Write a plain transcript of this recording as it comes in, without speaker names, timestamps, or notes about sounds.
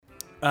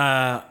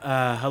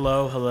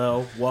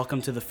Hello.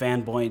 Welcome to the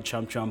Fanboy and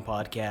Chum Chum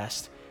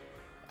podcast.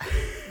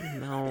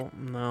 No,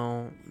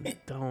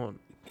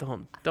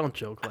 don't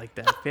joke like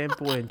that.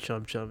 Fanboy and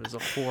Chum Chum is a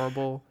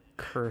horrible,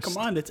 cursed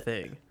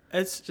thing.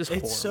 It's just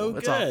horrible. So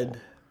it's good.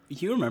 Awful.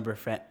 You remember?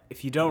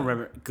 If you don't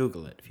remember,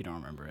 Google it. If you don't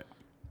remember it,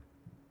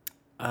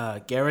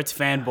 Garrett's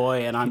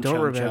Fanboy and I'm Chum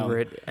Chum. Don't remember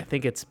it. I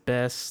think it's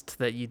best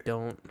that you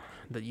don't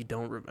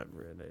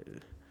remember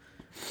it.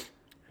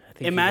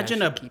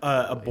 Imagine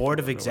a board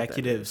of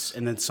executives,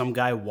 and then some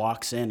guy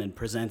walks in and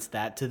presents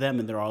that to them,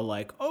 and they're all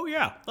like, "Oh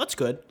yeah, that's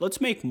good. Let's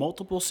make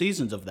multiple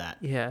seasons of that."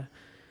 Yeah,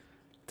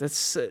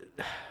 that's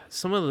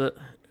That's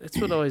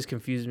what always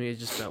confused me. Is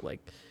just about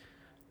like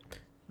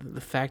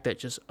the fact that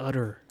just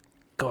utter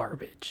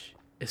garbage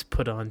is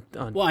put on.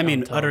 Well, I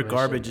mean, utter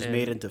garbage is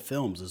made into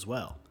films as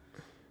well,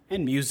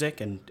 and music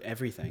and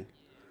everything.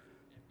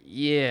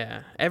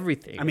 Yeah,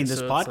 everything. I mean,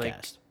 this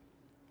podcast.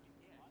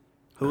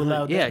 Who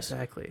allowed this? Yeah,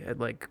 exactly. And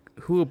like,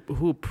 who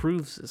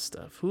approves this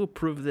stuff? Who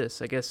approved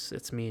this? I guess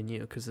it's me and you,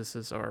 because this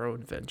is our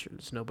own venture.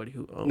 There's nobody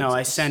who owns. No,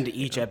 I send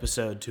each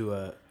episode to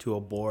a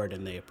board,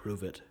 and they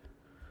approve it.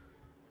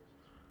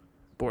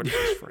 Board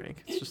is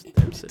Frank. It's just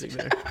them sitting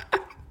there.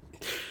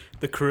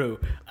 The crew.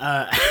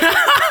 Oh,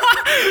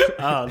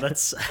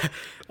 that's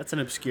an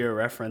obscure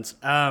reference.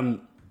 What?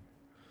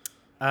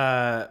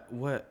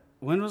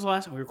 When was the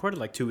last? We recorded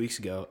like 2 weeks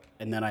ago,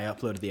 and then I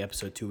uploaded the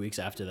episode 2 weeks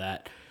after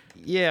that.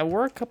 Yeah,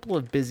 we're a couple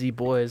of busy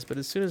boys, but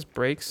as soon as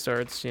break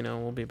starts,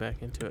 we'll be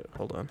back into it.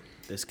 Hold on.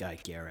 This guy,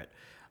 Garrett.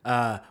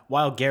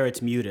 While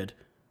Garrett's muted,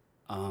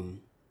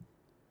 I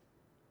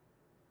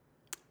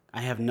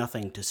have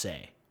nothing to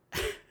say.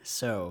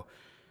 So,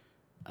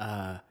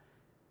 I'll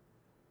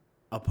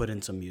put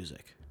in some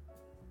music.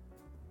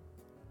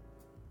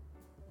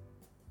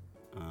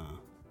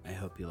 I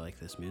hope you like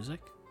this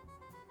music.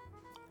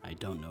 I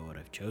don't know what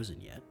I've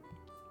chosen yet,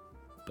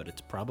 but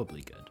it's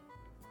probably good.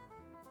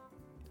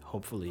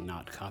 Hopefully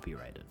not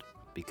copyrighted,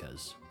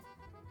 because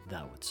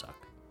that would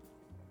suck.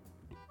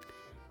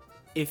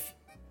 If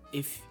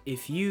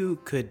you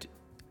could,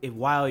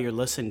 while you're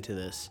listening to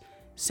this,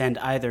 send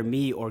either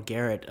me or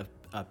Garrett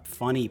a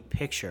funny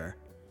picture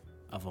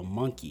of a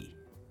monkey,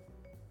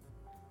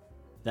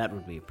 that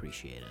would be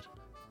appreciated,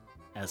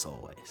 as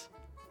always.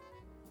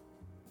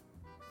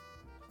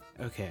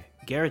 Okay,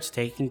 Garrett's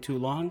taking too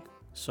long,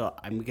 so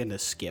I'm gonna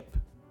skip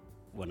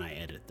when I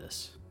edit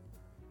this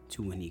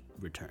to when he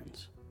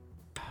returns.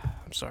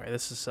 I'm sorry,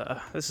 this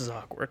is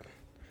awkward.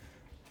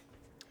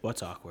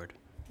 What's awkward?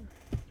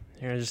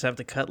 You're gonna just have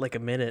to cut like a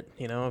minute,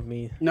 of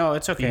me. No,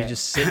 it's okay. You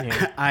just sitting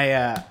here.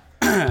 I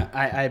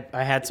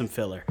had some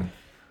filler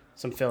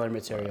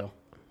material.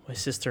 My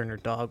sister and her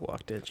dog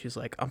walked in. She's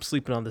like, "I'm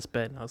sleeping on this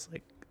bed," and I was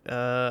like,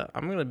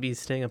 "I'm gonna be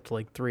staying up till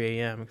like 3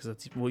 a.m. because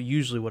that's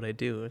usually what I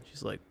do." And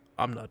she's like,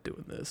 "I'm not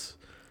doing this,"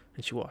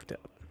 and she walked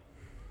out.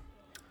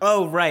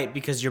 Oh, right,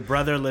 because your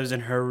brother lives in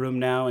her room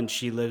now, and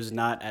she lives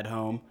not at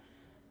home.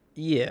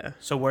 Yeah.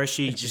 So where's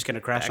she just going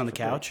to crash on the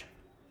couch?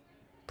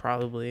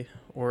 Probably.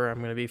 Or I'm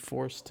going to be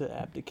forced to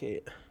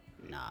abdicate.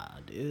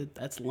 Nah, dude,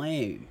 that's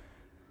lame.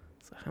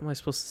 So how am I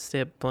supposed to stay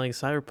up playing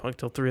Cyberpunk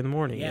till 3 in the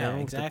morning? Yeah,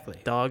 exactly.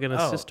 With a dog and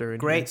a sister.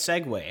 Great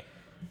segue.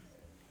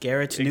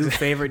 Garrett's new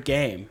favorite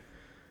game.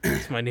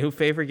 It's my new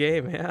favorite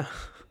game, yeah.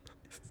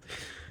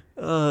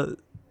 So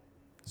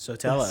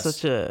tell us.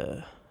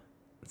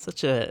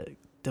 Such a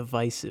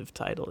divisive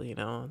title,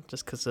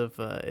 just because of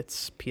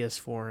its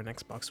PS4 and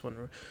Xbox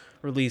One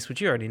release, which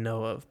you already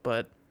know of,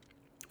 but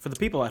for the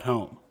people at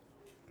home,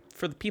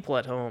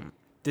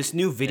 this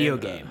new video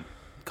game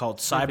called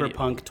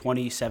Cyberpunk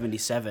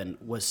 2077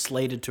 was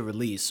slated to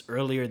release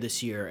earlier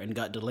this year and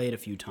got delayed a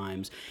few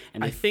times.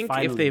 And I think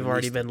if they've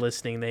already been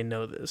listening, they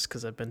know this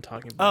because I've been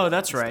talking about it. Oh,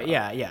 that's right.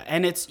 Yeah.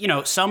 And it's,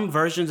 some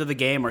versions of the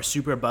game are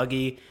super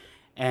buggy,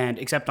 and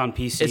except on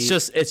PC. It's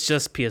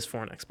just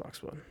PS4 and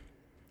Xbox One.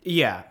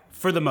 Yeah,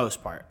 for the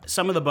most part.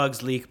 Some of the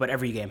bugs leak, but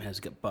every game has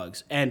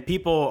bugs. And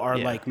people are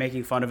like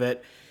making fun of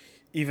it,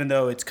 even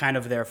though it's kind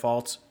of their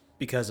fault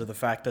because of the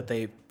fact that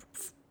they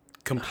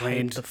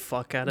complained the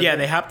fuck out of it. Yeah,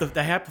 they hyped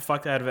the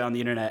fuck out of it on the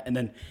internet, and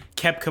then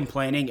kept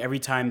complaining every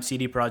time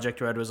CD Projekt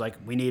Red was like,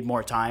 "We need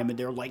more time," and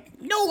they were like,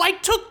 "No, I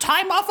took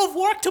time off of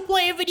work to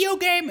play a video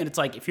game." And it's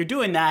like, if you're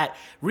doing that,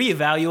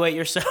 reevaluate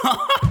yourself.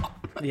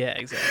 Yeah,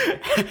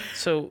 exactly.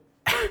 So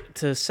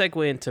to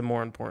segue into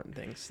more important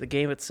things, the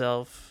game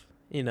itself.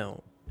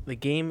 The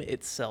game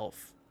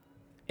itself,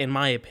 in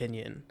my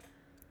opinion,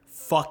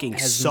 fucking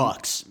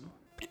sucks.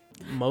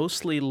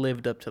 Mostly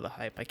lived up to the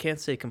hype. I can't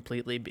say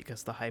completely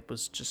because the hype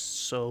was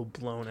just so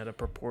blown out of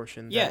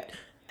proportion that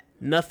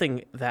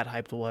nothing that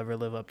hyped will ever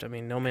live up to. I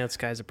mean, No Man's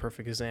Sky is a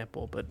perfect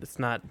example, but it's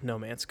not No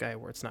Man's Sky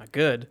where it's not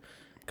good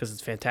because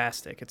it's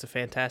fantastic. It's a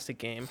fantastic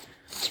game,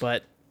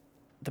 but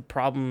the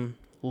problem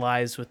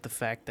lies with the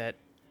fact that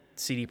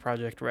CD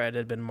Projekt Red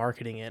had been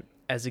marketing it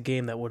as a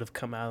game that would have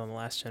come out on the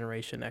last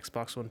generation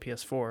Xbox One,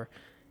 PS4,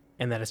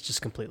 and that it's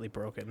just completely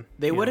broken.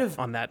 They would have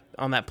on that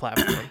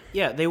platform.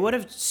 Yeah, they would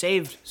have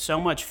saved so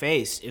much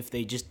face if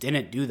they just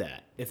didn't do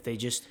that. If they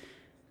just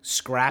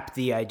scrapped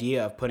the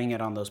idea of putting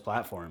it on those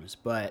platforms.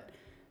 But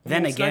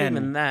Then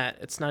again,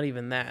 it's not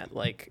even that.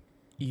 Like,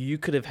 you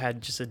could have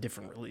had just a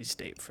different release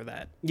date for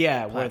that.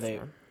 Yeah,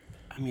 platform.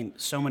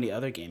 so many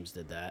other games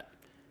did that.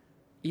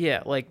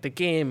 Yeah, like the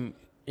game,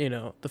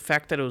 the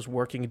fact that it was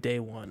working day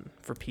one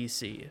for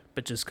PC,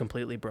 but just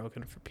completely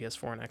broken for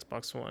PS4 and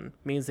Xbox One,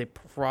 means they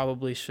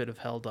probably should have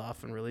held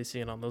off on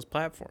releasing it on those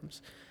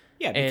platforms.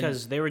 Yeah,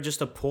 because they were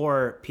just a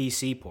poor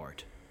PC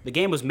port. The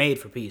game was made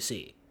for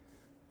PC.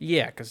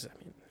 Yeah, because,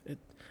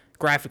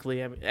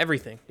 graphically,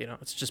 everything,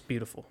 it's just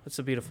beautiful. It's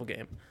a beautiful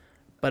game.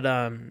 But,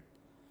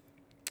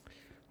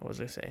 what was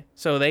I say?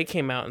 So they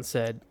came out and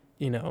said,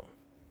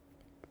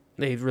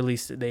 they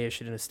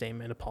issued a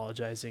statement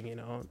apologizing,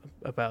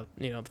 about,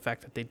 the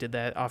fact that they did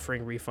that,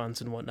 offering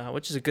refunds and whatnot,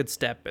 which is a good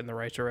step in the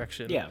right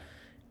direction. Yeah.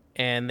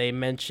 And they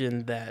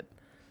mentioned that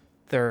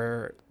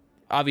they're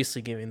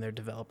obviously giving their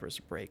developers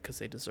a break because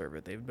they deserve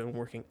it. They've been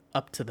working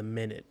up to the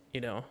minute,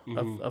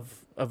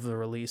 of the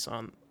release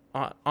on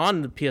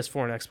the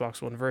PS4 and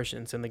Xbox One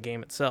versions and the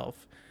game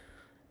itself.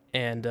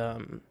 And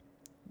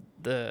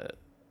the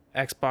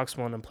Xbox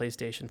One and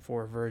PlayStation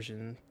 4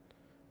 version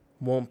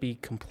won't be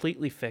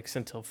completely fixed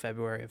until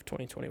February of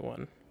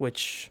 2021,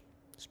 which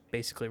is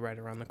basically right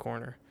around the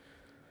corner.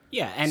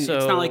 Yeah, and it's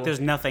not like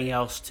there's nothing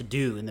else to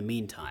do in the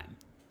meantime.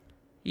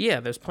 Yeah,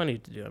 there's plenty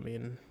to do. I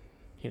mean,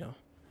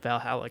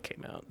 Valhalla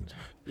came out.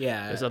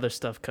 Yeah. There's other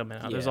stuff coming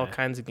out. Yeah. There's all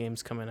kinds of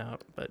games coming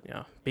out, but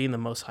being the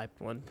most hyped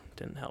one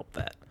didn't help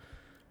that.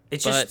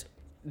 Just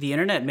the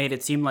internet made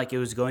it seem like it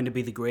was going to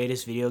be the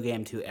greatest video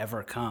game to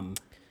ever come.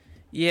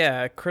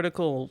 Yeah,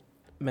 Critical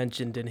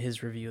mentioned in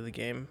his review of the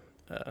game,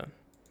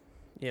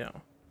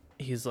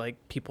 he's like,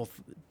 people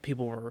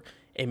were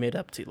aiming it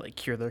up to like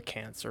cure their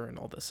cancer and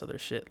all this other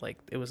shit. Like,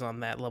 it was on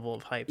that level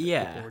of hype.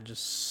 Yeah. People were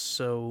just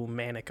so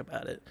manic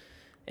about it.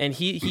 And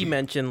he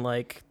mentioned,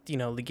 like,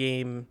 the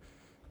game,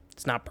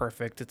 it's not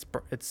perfect.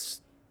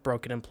 It's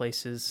broken in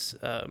places,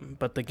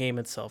 but the game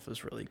itself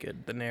is really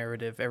good. The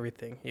narrative,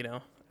 everything,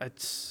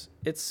 it's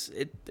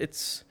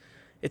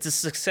a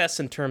success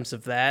in terms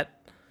of that.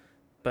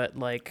 But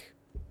like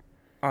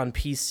on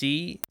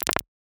PC,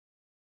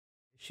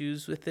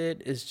 issues with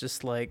it is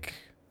just like,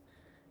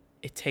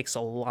 it takes a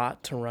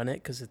lot to run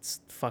it because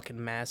it's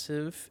fucking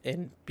massive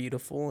and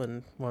beautiful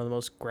and one of the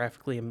most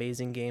graphically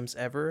amazing games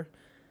ever.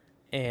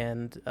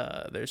 And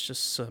there's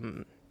just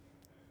some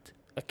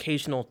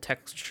occasional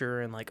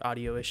texture and like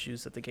audio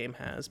issues that the game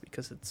has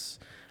because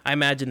I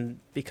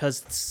imagine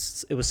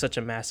because it was such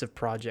a massive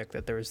project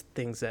that there was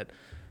things that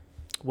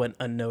went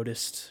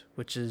unnoticed,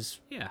 which is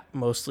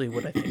mostly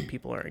what I think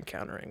people are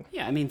encountering.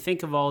 Yeah, I mean,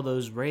 think of all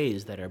those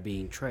rays that are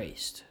being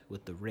traced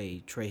with the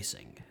ray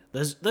tracing.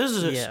 Those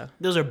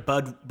are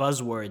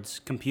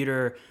buzzwords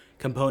computer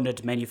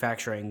component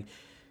manufacturing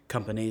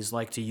companies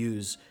like to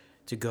use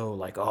to go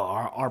like, oh,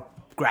 our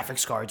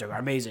graphics cards are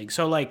amazing.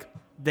 So like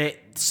the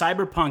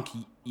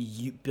Cyberpunk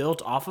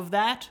built off of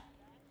that,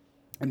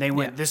 and they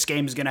went, this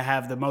game is going to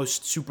have the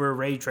most super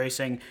ray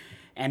tracing.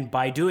 And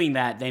by doing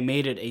that, they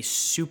made it a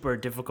super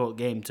difficult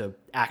game to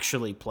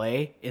actually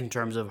play in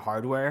terms of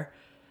hardware.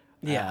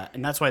 Yeah.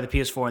 And that's why the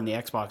PS4 and the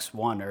Xbox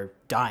One are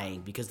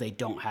dying, because they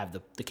don't have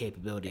the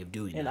capability of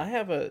doing that. And I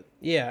have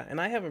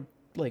a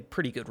like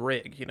pretty good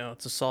rig,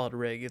 it's a solid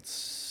rig.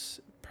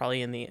 It's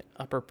probably in the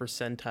upper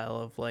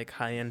percentile of like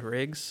high-end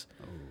rigs.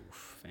 Oh,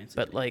 fancy.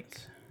 But like,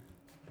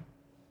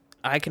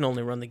 I can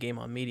only run the game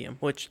on medium,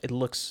 which it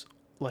looks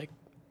like,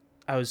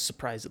 I was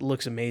surprised. It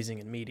looks amazing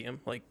in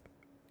medium. Like,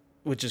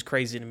 which is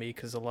crazy to me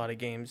because a lot of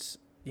games,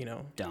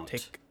 don't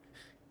take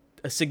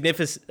a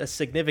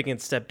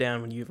significant step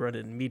down when you run it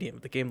in medium.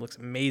 The game looks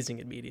amazing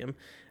in medium,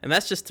 and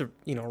that's just to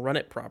run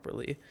it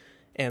properly.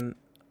 And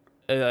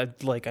I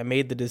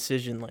made the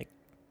decision, like,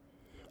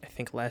 I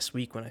think last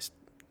week when I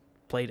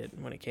played it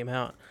when it came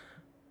out,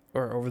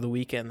 or over the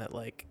weekend, that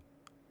like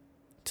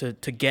to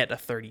get a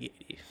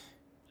 3080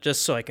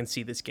 just so I can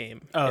see this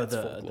game in its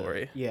full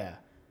glory.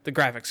 The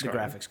graphics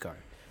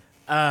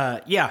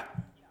card.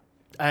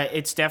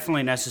 It's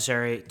definitely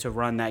necessary to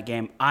run that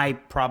game. I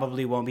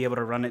probably won't be able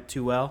to run it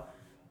too well,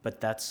 but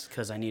that's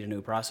because I need a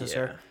new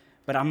processor. Yeah.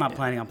 But I'm not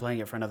planning on playing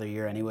it for another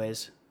year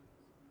anyways.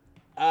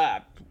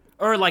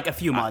 Or like a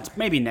few months,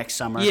 maybe next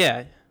summer.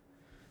 Yeah.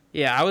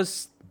 Yeah, I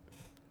was,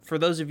 for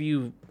those of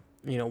you,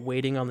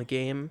 waiting on the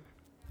game,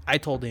 I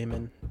told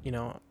Eamon,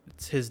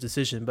 it's his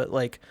decision, but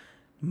like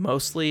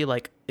mostly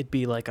like it'd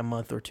be like a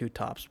month or two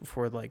tops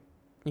before like,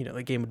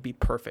 the game would be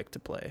perfect to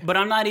play. But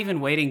I'm not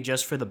even waiting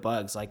just for the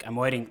bugs. Like, I'm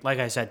waiting, like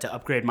I said, to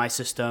upgrade my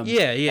system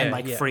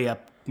and free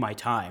up my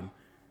time.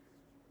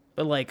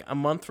 But like a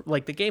month,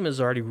 like the game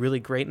is already really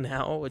great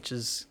now, which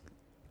is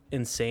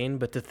insane.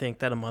 But to think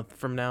that a month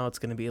from now it's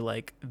going to be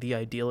like the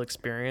ideal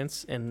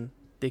experience, and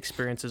the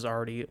experience is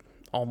already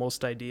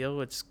almost ideal,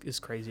 which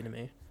is crazy to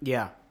me.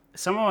 Yeah.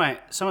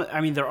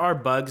 I mean, there are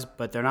bugs,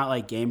 but they're not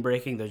like game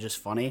breaking. They're just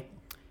funny.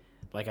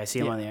 Like I see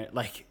them on the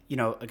like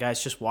a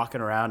guy's just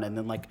walking around and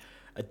then like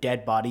a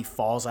dead body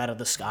falls out of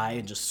the sky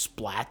and just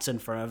splats in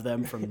front of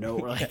them from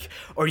nowhere. Like,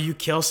 or you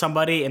kill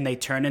somebody and they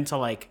turn into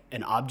like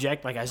an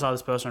object. Like I saw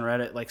this post on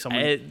Reddit. Like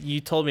someone, you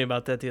told me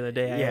about that the other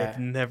day. I have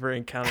never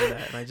encountered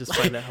that, and I just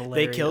find that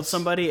hilarious. They killed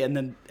somebody and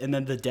then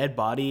the dead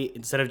body,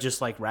 instead of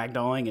just like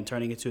ragdolling and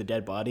turning into a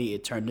dead body,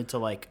 it turned into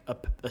like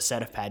a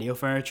set of patio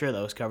furniture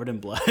that was covered in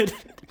blood.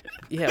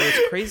 Yeah,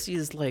 what's crazy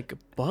is like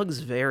bugs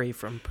vary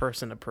from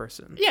person to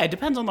person. Yeah, it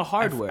depends on the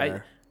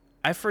hardware.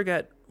 I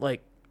forget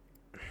like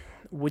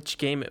which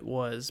game it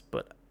was,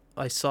 but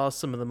I saw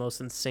some of the most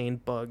insane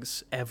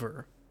bugs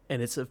ever,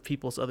 and it's of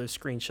people's other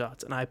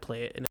screenshots, and I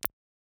play it and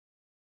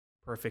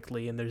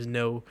perfectly, and there's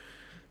no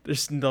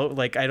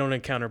like I don't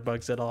encounter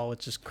bugs at all,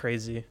 which is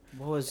crazy.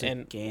 What was a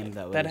game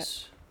that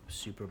was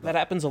super bug? That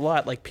happens a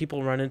lot. Like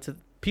people run into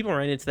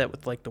that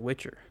with like The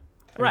Witcher.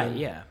 I mean,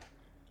 yeah.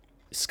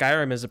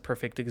 Skyrim is a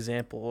perfect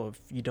example of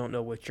you don't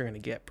know what you're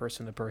going to get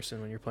person to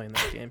person when you're playing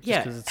that game.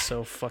 Just because it's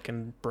so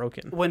fucking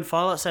broken. When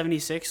Fallout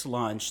 76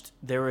 launched,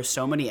 there were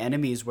so many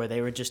enemies where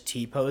they were just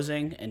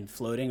T-posing and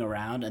floating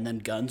around, and then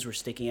guns were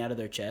sticking out of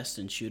their chest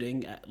and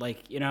shooting.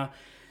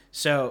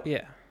 So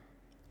yeah,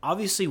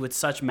 obviously with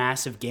such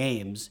massive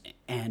games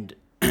and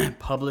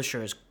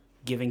publishers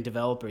giving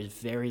developers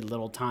very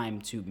little time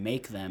to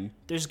make them,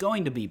 there's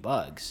going to be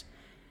bugs.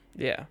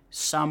 Yeah.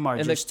 Some are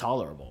just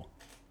tolerable.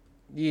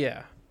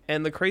 Yeah.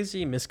 And the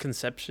crazy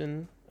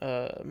misconception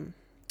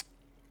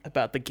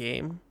about the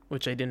game,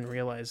 which I didn't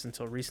realize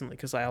until recently,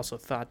 because I also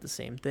thought the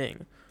same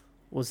thing,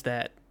 was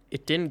that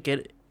it didn't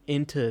get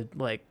into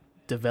like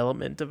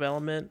development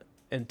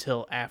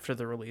until after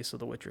the release of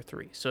The Witcher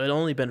 3. So it had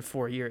only been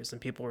 4 years, and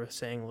people were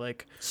saying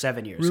like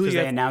 7 years, because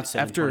they announced it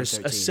after in a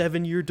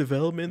 7-year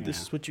development,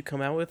 this is what you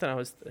come out with. And I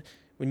was,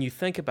 when you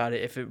think about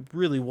it, if it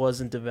really was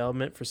in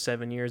development for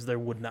 7 years, there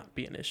would not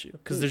be an issue,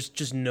 because there's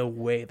just no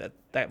way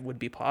that would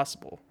be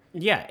possible.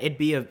 Yeah, it'd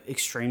be an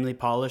extremely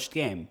polished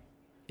game.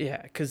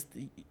 Yeah, because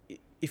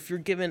if you're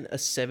given a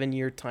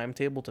 7-year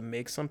timetable to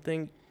make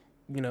something,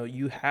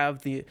 you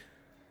have the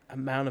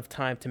amount of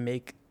time to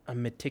make a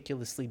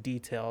meticulously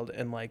detailed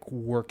and like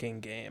working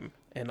game.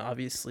 And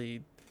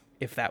obviously,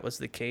 if that was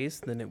the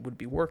case, then it would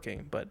be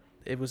working. But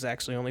it was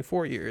actually only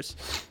 4 years,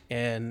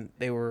 and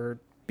they were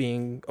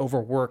being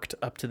overworked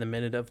up to the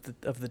minute of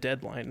the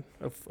deadline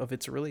of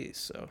its release.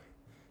 So,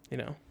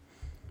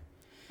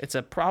 it's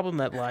a problem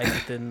that lies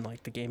within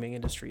like the gaming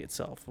industry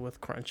itself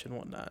with crunch and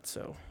whatnot.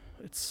 So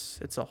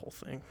it's a whole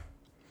thing.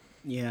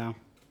 Yeah,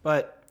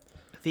 but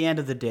at the end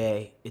of the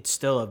day, it's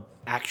still a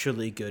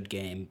actually good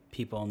game.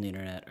 People on the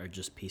internet are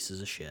just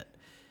pieces of shit.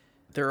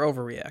 They're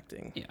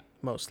overreacting. Yeah,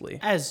 mostly.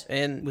 As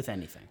with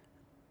anything.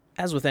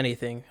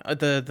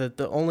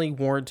 The only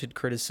warranted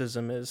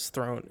criticism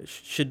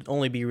should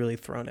only be really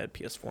thrown at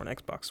PS4 and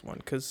Xbox One,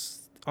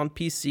 because on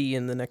PC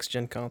and the next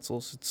gen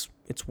consoles,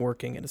 it's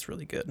working and it's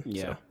really good.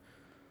 Yeah. So.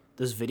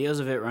 Those videos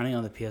of it running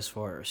on the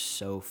PS4 are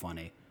so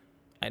funny.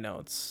 I know,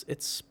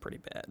 it's pretty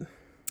bad.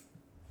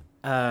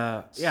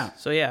 Yeah.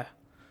 So yeah.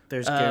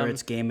 There's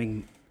Garrett's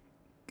Gaming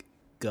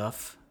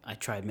Guff. I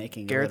tried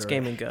making Garrett's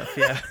Gaming Guff,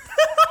 yeah.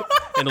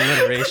 An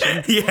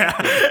alliteration. Yeah.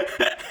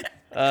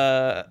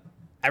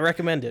 I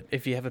recommend it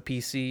if you have a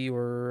PC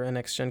or a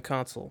next gen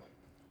console.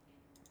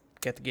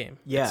 Get the game.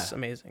 Yeah. It's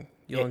amazing.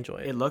 You'll enjoy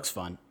it. It looks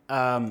fun.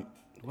 It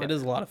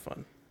is a lot of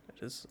fun.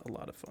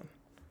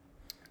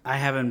 I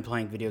haven't been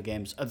playing video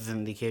games other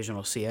than the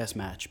occasional CS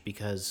match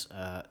because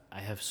I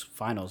have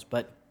finals.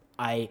 But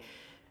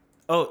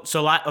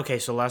so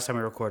last time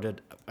I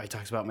recorded, I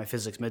talked about my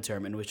physics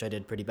midterm, in which I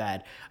did pretty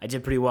bad. I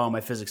did pretty well in my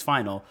physics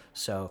final,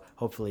 so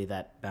hopefully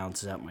that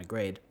balances out my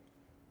grade.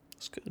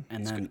 That's good.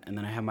 And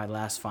then I have my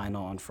last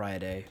final on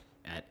Friday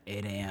at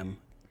 8 a.m.,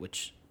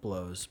 which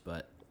blows,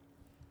 but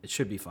it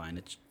should be fine.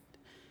 It's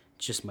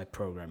just my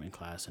programming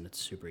class, and it's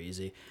super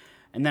easy.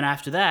 And then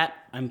after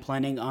that, I'm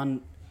planning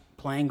on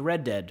playing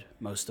Red Dead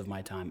most of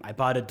my time. I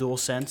bought a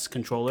DualSense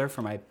controller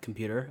for my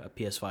computer, a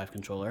PS5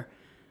 controller.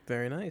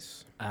 Very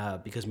nice.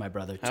 Because my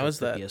brother took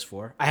the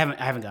PS4. I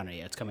haven't gotten it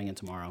yet. It's coming in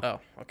tomorrow.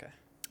 Oh, okay.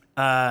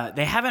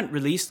 They haven't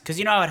released, because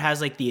how it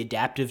has like the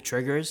adaptive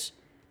triggers.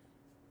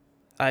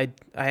 I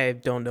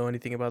don't know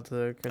anything about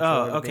the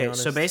controller. Oh, okay.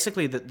 So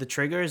basically, the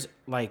triggers,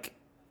 like,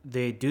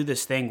 they do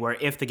this thing where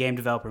if the game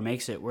developer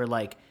makes it, where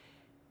like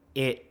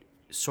it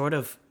sort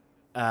of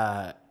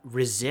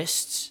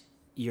resists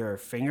your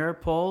finger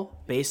pull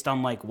based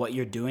on like what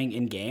you're doing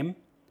in game.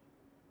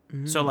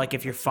 So like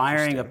if you're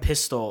firing a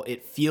pistol,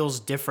 it feels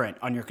different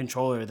on your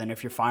controller than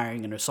if you're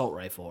firing an assault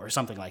rifle or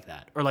something like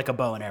that, or like a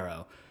bow and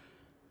arrow.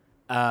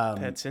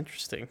 That's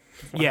interesting.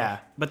 Yeah,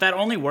 but that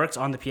only works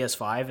on the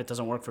PS5. It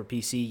doesn't work for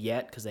PC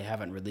yet because they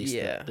haven't released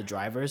the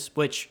drivers,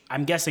 which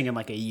I'm guessing in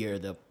like a year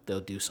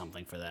they'll do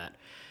something for that.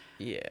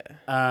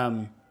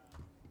 Yeah.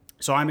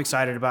 So I'm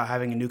excited about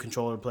having a new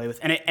controller to play with,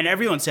 and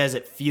everyone says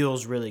it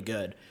feels really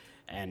good,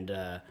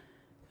 and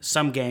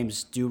some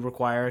games do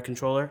require a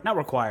controller. Not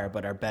require,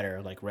 but are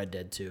better, like Red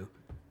Dead 2.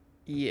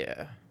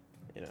 Yeah.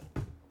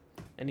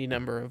 Any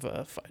number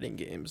of fighting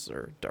games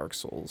or Dark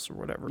Souls or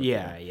whatever.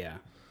 Yeah.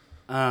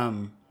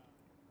 But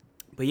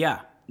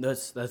yeah,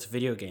 that's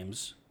video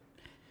games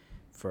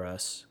for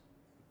us.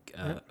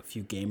 A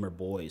few gamer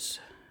boys.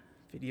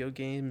 Video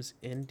games,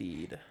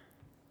 indeed.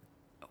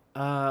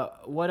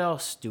 What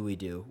else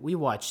do? We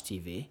watch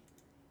TV.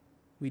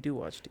 We do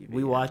watch TV.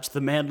 We watch The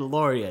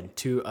Mandalorian,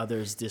 to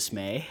others'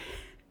 dismay.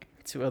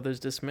 To others'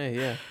 dismay,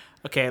 yeah.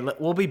 Okay,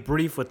 we'll be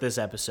brief with this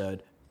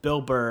episode.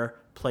 Bill Burr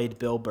played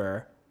Bill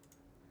Burr.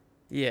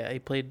 Yeah, he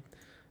played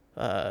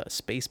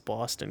Space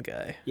Boston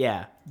guy.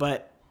 Yeah,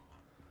 but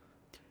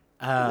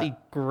really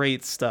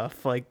great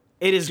stuff. Like,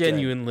 it is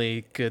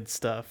genuinely good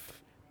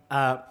stuff.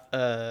 I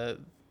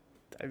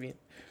mean,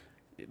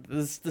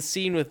 the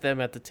scene with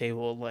them at the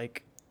table,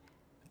 like,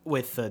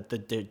 with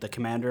the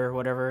commander or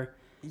whatever.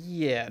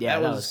 Yeah,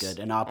 that was good.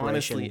 An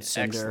Operation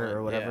Cinder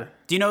or whatever. Yeah.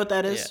 Do you know what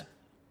that is?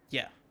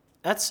 Yeah.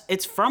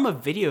 It's from a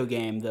video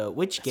game though.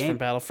 Which game? From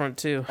Battlefront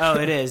 2. Oh,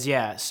 it is.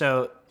 Yeah.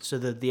 So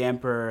the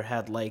Emperor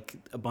had like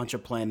a bunch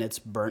of planets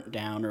burnt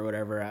down or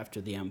whatever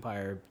after the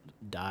Empire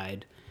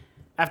died.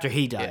 After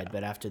he died,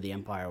 but after the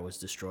Empire was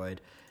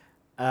destroyed.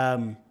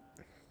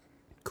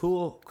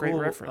 Cool. Great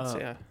reference.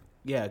 Yeah.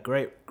 Yeah.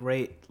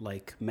 Great.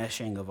 Like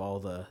meshing of all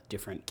the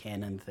different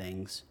canon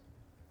things.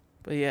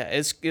 But yeah,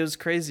 it was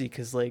crazy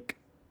because like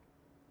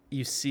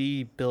you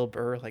see Bill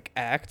Burr like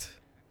act,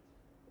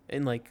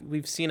 and like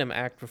we've seen him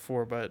act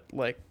before, but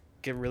like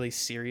get really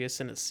serious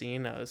in a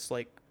scene. I was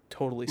like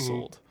totally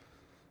sold.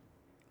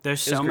 There's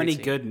so many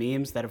good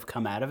memes that have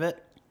come out of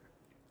it.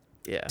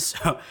 Yeah,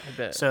 So I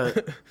bet. so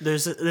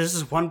there's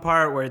this one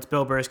part where it's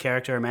Bill Burr's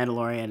character, a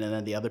Mandalorian, and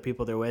then the other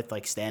people they're with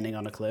like standing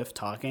on a cliff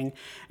talking,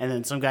 and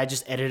then some guy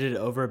just edited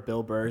over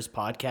Bill Burr's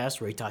podcast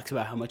where he talks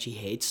about how much he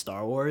hates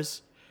Star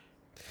Wars.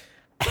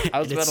 I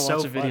was about to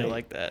watch a video funny.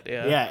 like that.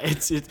 Yeah. Yeah,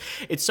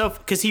 it's so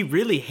because he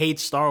really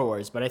hates Star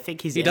Wars, but I think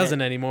He doesn't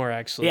anymore,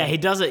 actually. Yeah, he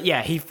doesn't.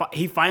 Yeah, he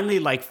finally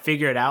like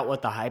figured out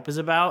what the hype is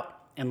about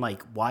and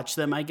like watched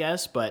them, I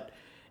guess. But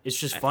it's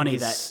just funny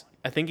that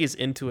I think he's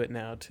into it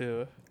now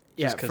too.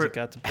 Just because he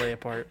got to play a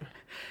part.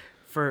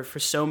 For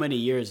so many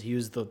years, he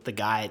was the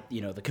guy,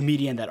 the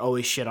comedian that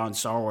always shit on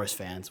Star Wars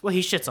fans. Well,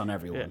 he shits on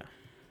everyone.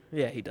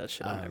 Yeah, he does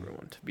shit on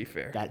everyone. To be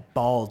fair, That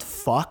bald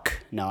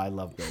fuck. No, I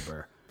love Bill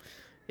Burr.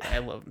 yeah, I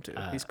love him too.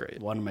 He's great.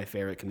 One of my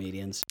favorite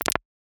comedians.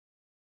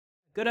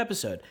 Good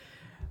episode.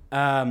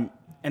 And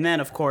then,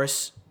 of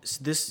course,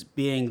 this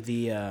being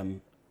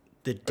the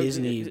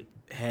Disney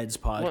Heads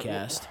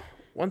podcast.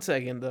 One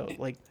second though,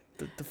 like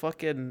the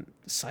fucking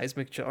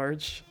seismic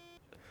charge.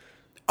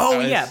 Oh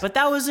yeah, but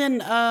that was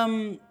in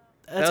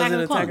Attack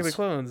of the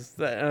Clones.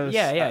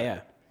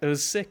 Yeah. It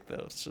was sick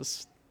though. It's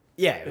just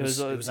it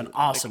was an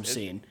awesome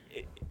scene.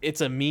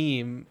 It's a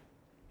meme,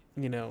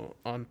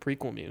 on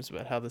prequel memes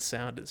about how the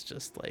sound is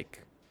just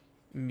like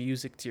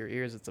music to your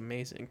ears. It's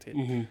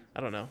amazing.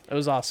 I don't know. It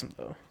was awesome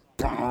though.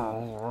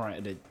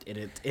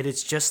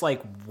 It's just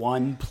like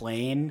one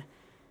plane.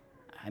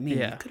 I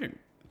mean,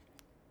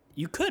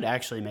 you could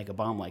actually make a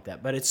bomb like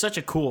that, but it's such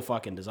a cool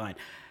fucking design.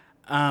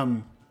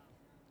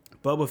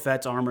 Boba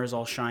Fett's armor is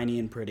all shiny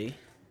and pretty.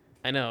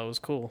 I know, it was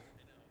cool.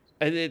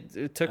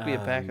 It took me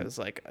aback. I was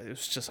like, I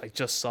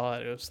just saw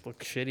it. It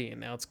looked shitty,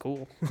 and now it's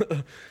cool.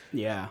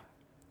 Yeah.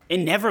 It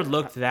never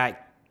looked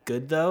that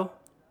good, though.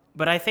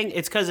 But I think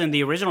it's because in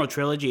the original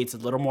trilogy, it's a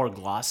little more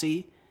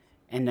glossy.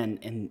 And then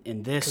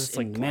in this,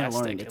 in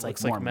Mandalorian, it's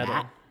like more metal.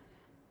 matte.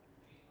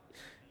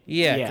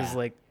 Yeah, because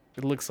like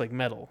it looks like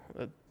metal.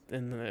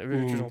 In the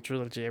original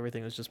trilogy,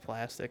 everything was just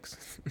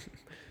plastics.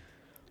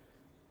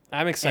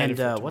 I'm excited.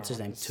 And what's his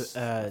name?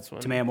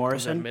 Tamaya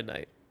Morrison. At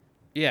midnight.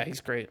 Yeah,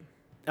 he's great.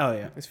 Oh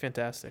yeah, he's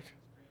fantastic.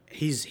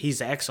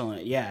 He's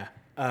excellent. Yeah.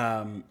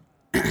 But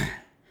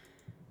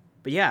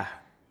yeah,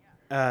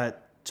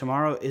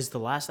 tomorrow is the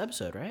last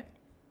episode, right?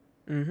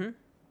 Mm-hmm.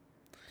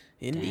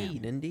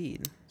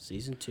 Indeed.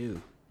 Season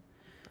 2.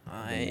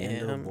 I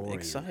am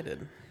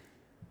excited.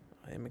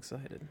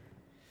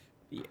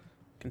 Yeah.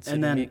 Consider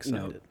and then, me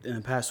excited. In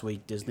the past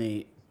week,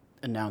 Disney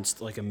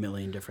announced like a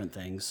million different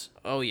things.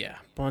 Oh yeah,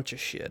 bunch of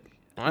shit.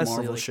 Honestly,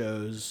 Marvel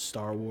shows,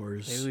 Star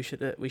Wars. Maybe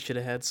we should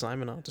have had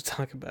Simon on to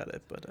talk about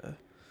it, but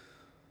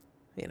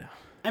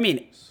I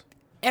mean,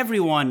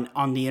 everyone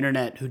on the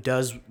internet who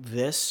does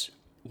this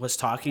was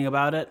talking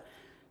about it,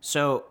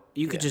 so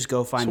you could just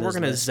go find. So those we're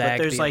gonna lists. zag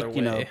but there's the like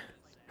other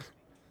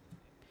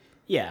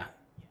way.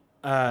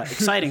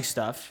 Exciting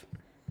stuff,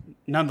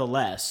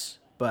 nonetheless.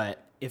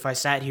 But if I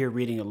sat here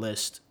reading a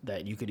list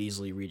that you could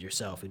easily read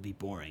yourself, it'd be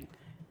boring.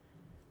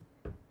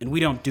 And we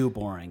don't do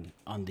boring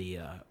on the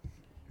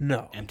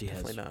Empty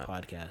Heads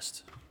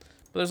podcast.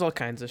 But there's all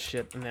kinds of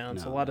shit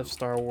announced. A lot of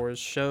Star Wars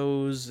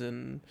shows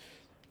and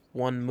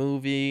one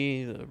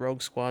movie, the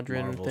Rogue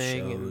Squadron Marvel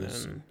thing,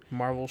 shows. and then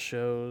Marvel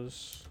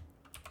shows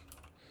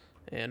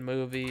and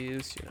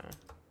movies.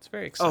 It's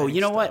very exciting. Oh, you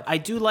know stuff. what? I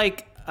do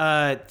like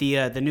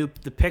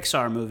the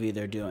Pixar movie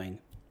they're doing,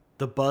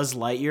 the Buzz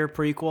Lightyear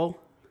prequel.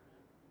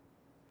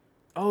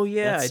 Oh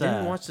yeah, I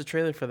didn't watch the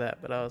trailer for that,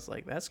 but I was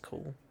like, that's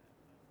cool.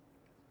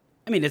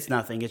 I mean, it's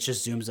nothing. It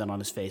just zooms in on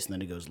his face and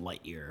then it goes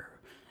Lightyear.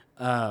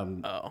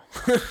 Oh.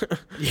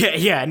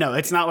 Yeah, no,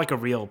 it's not like a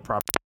real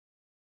proper.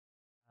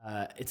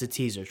 It's a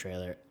teaser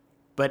trailer.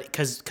 But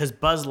because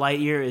Buzz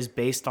Lightyear is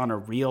based on a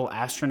real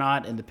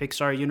astronaut in the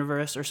Pixar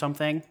universe or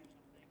something.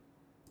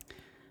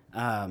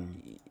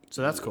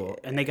 So that's cool.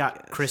 And they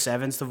got Chris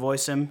Evans to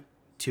voice him,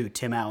 to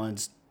Tim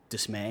Allen's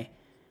dismay.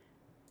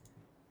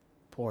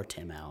 Poor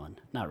Tim Allen.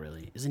 Not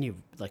really. Isn't he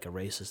like a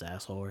racist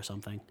asshole or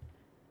something?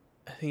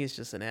 I think he's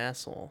just an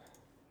asshole.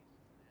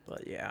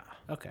 But yeah.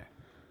 Okay.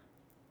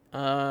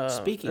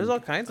 Speaking there's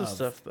all kinds of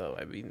stuff, though.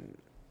 I mean,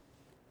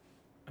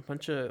 a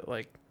bunch of,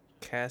 like,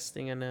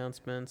 casting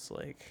announcements,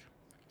 like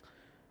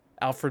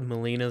Alfred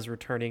Molina's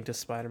returning to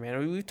Spider-Man. I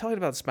mean, we've talked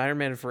about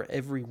Spider-Man for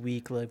every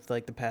week,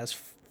 like the past,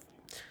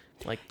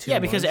 like, 2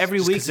 months. Because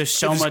every week there's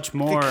so much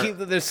more.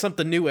 There's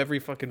something new every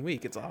fucking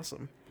week. It's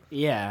awesome.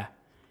 Yeah.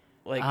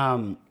 Like,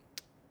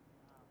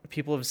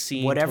 people have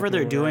seen whatever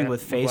they're doing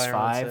with Phase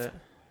 5.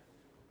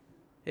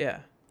 Yeah.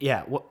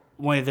 Yeah.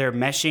 When they're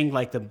meshing,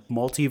 like, the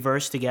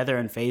multiverse together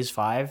in Phase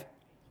 5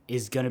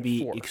 is going to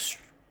be...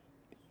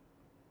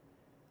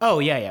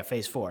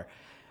 Phase 4.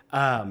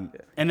 And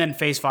then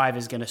Phase 5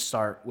 is going to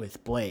start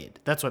with Blade.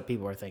 That's what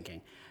people are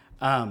thinking.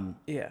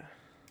 Yeah.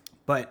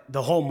 But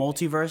the whole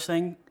multiverse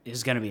thing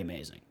is going to be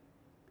amazing.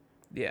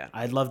 Yeah.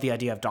 I love the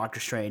idea of Doctor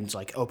Strange,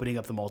 like, opening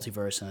up the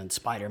multiverse and then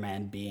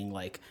Spider-Man being,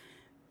 like,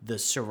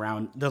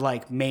 the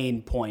like,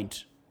 main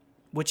point,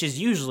 which is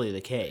usually the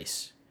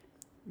case.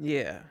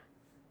 Yeah.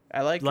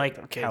 I like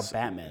how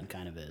Batman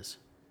kind of is.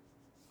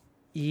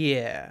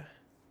 Yeah.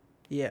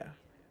 Yeah.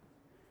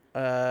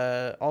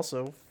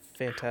 Also,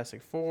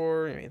 Fantastic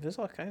Four. I mean, there's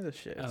all kinds of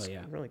shit. It's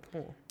really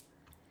cool.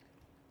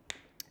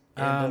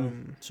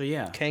 And, so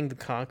yeah, Kang the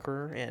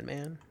Conqueror,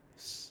 Ant-Man.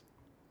 It's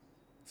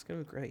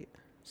gonna be great.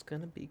 It's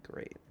gonna be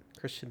great.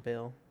 Christian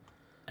Bale.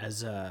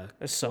 As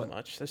there's so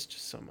much. There's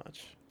just so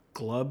much.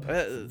 Glub,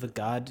 the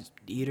God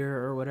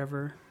Eater or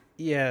whatever.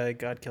 Yeah,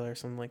 God Killer or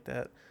something like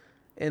that.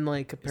 And,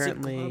 like,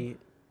 apparently,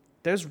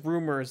 there's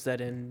rumors that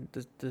in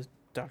the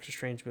Doctor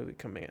Strange movie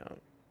coming out,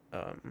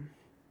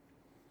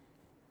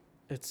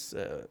 it's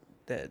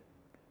that,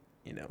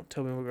 you know,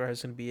 Tobey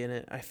Maguire's going to be in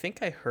it. I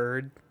think I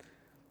heard,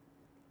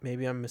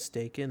 maybe I'm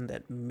mistaken,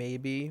 that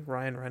maybe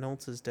Ryan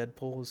Reynolds as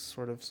Deadpool is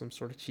sort of some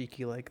sort of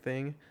cheeky, like,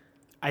 thing.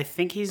 I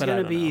think he's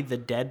going to be the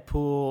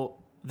Deadpool.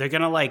 They're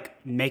going to,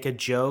 like, make a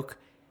joke.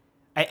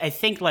 I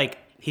think, like,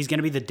 he's going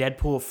to be the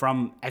Deadpool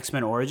from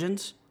X-Men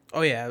Origins.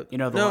 Oh, yeah. You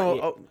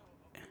know,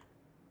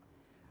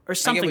 or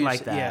something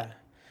like that. Yeah.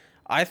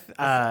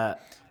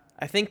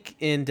 I think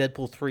in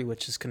Deadpool 3,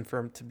 which is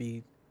confirmed to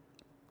be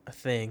a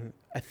thing,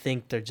 I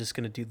think they're just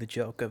going to do the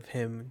joke of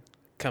him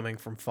coming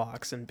from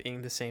Fox and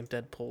being the same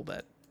Deadpool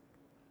that,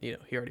 you know,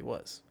 he already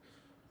was.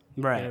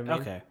 Right. You know what I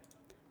mean? Okay.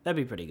 That'd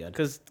be pretty good.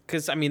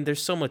 Because, I mean,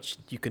 there's so much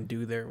you can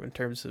do there in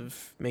terms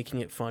of making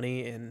it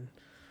funny, and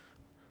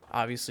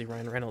obviously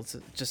Ryan Reynolds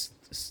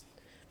is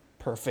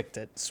perfect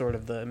at sort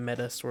of the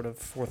meta, sort of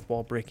fourth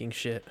wall breaking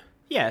shit.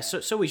 Yeah,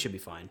 so we should be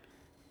fine.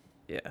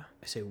 Yeah.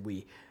 I say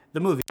we. The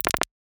movie.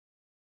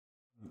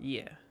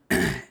 Yeah.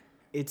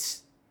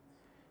 It's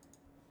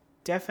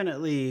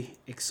definitely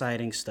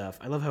exciting stuff.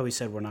 I love how we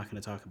said we're not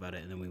going to talk about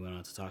it, and then we went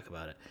on to talk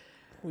about it.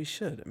 We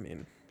should. I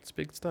mean, it's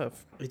big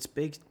stuff. It's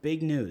big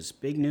news.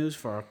 Big news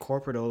for our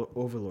corporate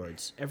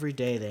overlords. Every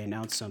day they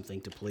announce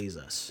something to please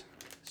us.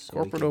 So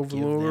corporate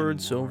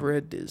overlords over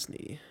at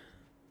Disney.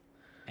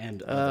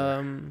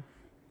 And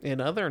in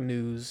other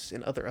news,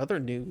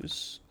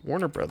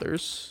 Warner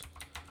Brothers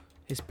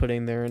is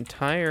putting their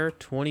entire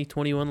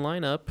 2021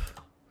 lineup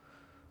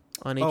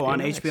on HBO on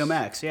Max. HBO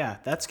Max. Yeah,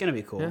 that's going to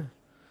be cool. Yeah.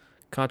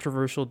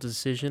 Controversial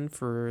decision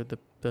for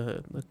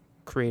the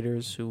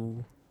creators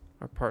who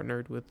are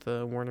partnered with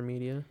Warner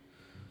Media.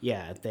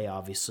 Yeah, they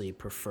obviously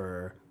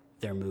prefer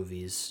their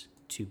movies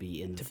to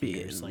be in the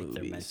theaters like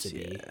they're meant to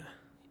be.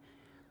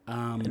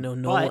 I know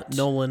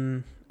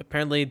Nolan.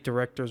 Apparently,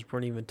 directors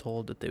weren't even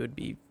told that they would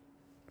be.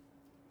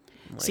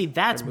 Like, see,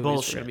 that's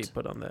bullshit. Gonna be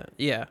put on that.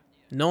 Yeah,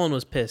 Nolan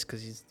was pissed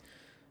because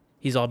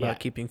he's all about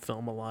keeping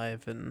film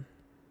alive, and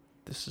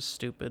this is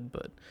stupid.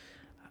 But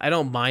I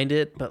don't mind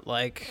it. But,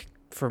 like,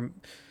 for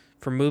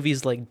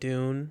movies like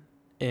Dune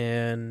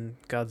and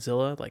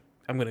Godzilla, like,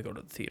 I'm gonna go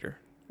to the theater.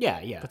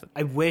 Yeah.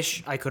 I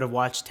wish I could have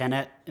watched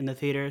Tenet in the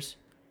theaters.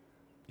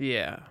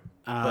 Yeah,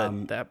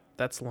 but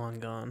that's long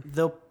gone.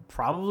 They'll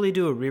probably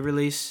do a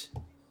re-release.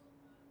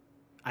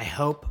 I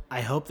hope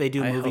they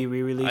do movie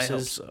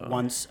re-releases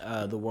once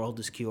the world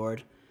is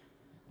cured.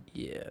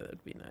 Yeah,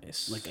 that'd be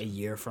nice. Like a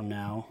year from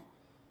now.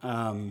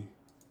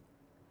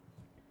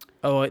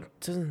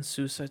 Doesn't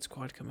Suicide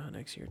Squad come out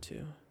next year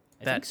too?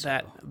 That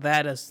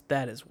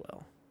as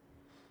well.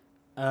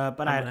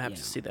 But I'm gonna have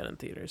to see that in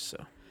theaters.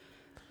 So.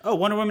 Oh,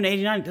 Wonder Woman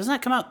 89 doesn't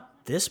that come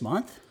out this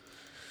month?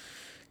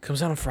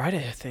 Comes out on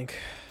Friday, I think.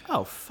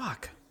 Oh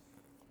fuck!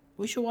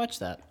 We should watch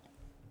that.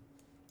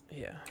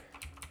 Yeah.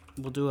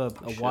 We'll do a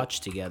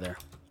watch together.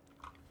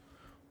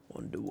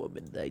 Wonder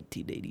Woman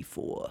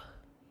 1984.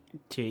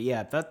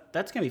 Yeah,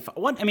 that's gonna be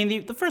fun. I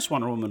mean, the first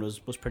Wonder Woman was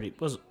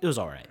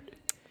all right.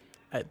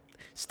 I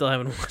still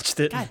haven't watched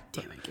it. God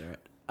damn it, Garrett.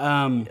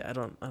 Yeah, I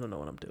don't know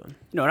what I'm doing.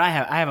 No, I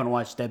haven't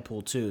watched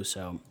Deadpool 2,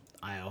 so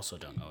I also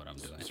don't know what I'm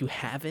doing. You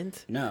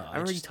haven't? No. I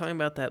remember you talking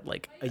about that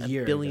like a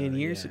year billion ago.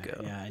 years ago.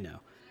 Yeah, I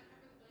know.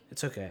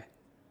 It's okay.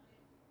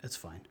 It's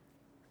fine.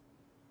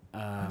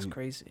 That's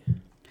crazy.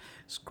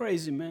 It's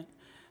crazy, man.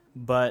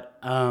 But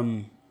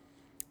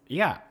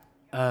yeah,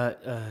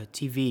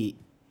 TV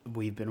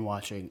we've been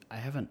watching. I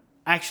haven't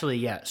actually.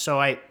 Yeah, so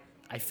I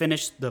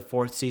finished the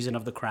 4th season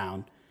of The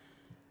Crown.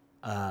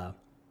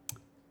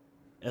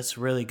 It's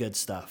really good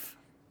stuff.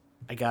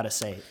 I gotta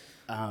say.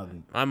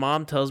 My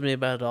mom tells me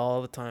about it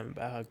all the time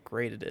about how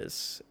great it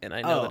is, and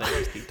I know that I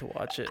just need to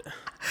watch it.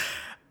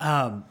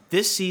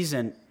 This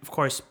season, of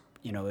course,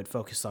 it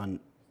focused on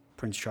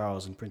Prince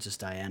Charles and Princess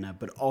Diana,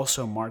 but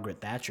also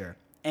Margaret Thatcher.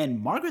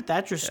 And Margaret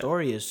Thatcher's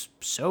story is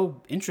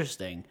so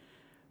interesting.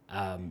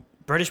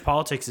 British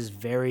politics is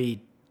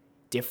very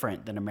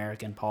different than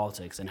American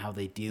politics and how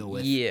they deal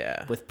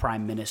with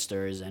prime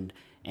ministers and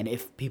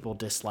if people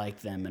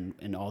dislike them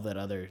and all that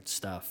other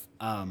stuff.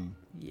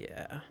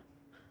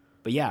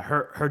 But yeah,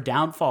 her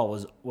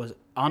downfall was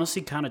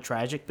honestly kind of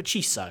tragic, but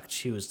she sucked.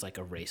 She was like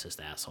a racist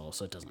asshole,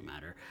 so it doesn't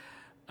matter.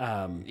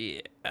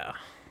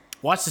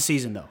 Watch the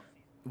season though.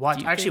 Watch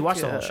the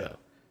whole show.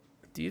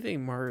 Do you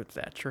think Margaret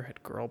Thatcher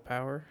had girl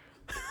power?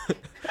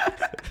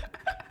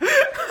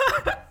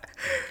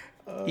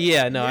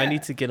 I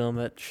need to get on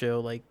that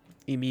show like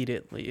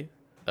immediately.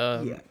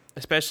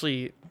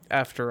 Especially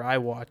after I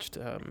watched.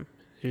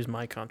 Here's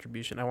my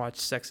contribution. I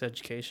watched Sex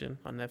Education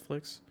on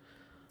Netflix.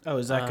 Oh,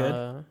 is that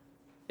good?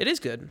 It is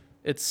good.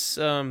 It's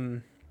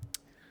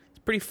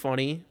pretty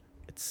funny.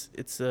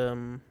 It's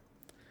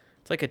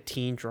like a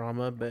teen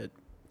drama, but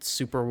it's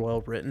super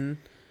well written.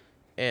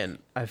 And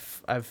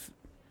I've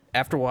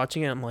after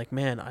watching it, I'm like,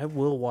 man, I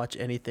will watch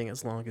anything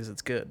as long as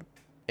it's good,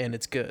 and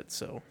it's good.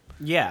 So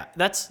yeah,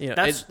 that's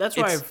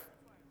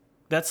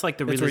like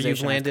the realization where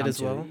you've landed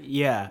as well.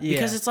 Yeah,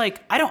 because it's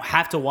like I don't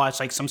have to watch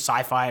like some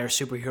sci-fi or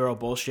superhero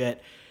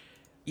bullshit.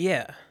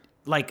 Yeah,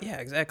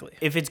 exactly.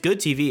 If it's good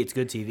TV, it's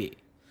good TV.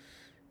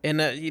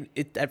 And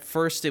at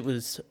first it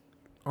was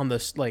on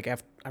this like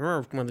after I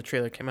remember when the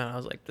trailer came out, I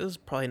was like, this is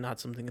probably not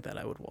something that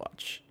I would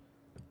watch.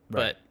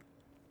 Right.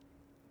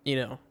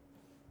 But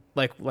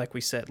like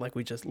we said, like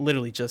we just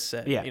literally just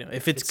said,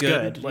 if it's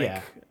good,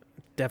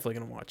 definitely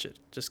gonna watch it.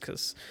 Just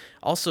because,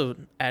 also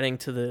adding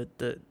to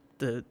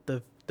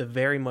the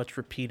very much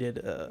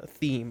repeated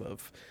theme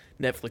of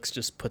Netflix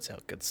just puts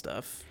out good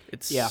stuff.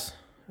 It's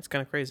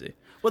kind of crazy.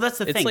 Well, that's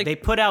the thing. Like, they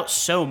put out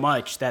so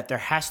much that there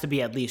has to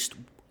be at least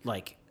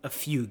like a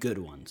few good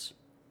ones.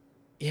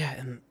 Yeah,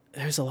 and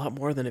there's a lot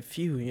more than a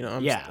few.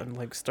 I'm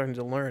like starting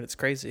to learn. It's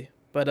crazy,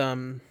 but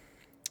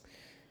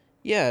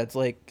it's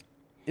like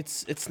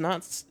it's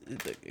not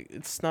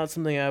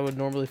something I would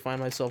normally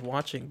find myself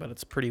watching, but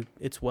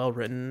it's well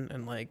written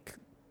and like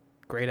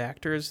great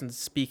actors. And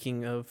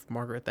speaking of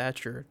Margaret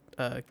Thatcher,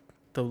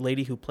 the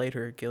lady who played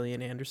her,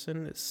 Gillian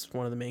Anderson, is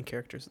one of the main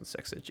characters in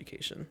Sex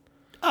Education.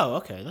 Oh,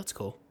 okay, that's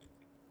cool.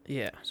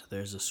 Yeah, so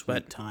there's a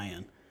sweet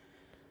tie-in.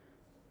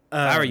 If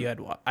I were you,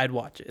 I'd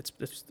watch it.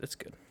 It's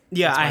good.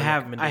 Yeah, I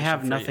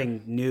have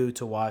nothing new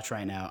to watch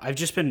right now. I've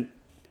just been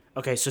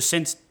so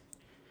since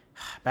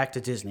back to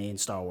Disney and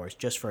Star Wars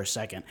just for a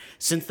second.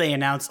 Since they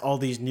announced all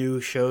these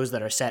new shows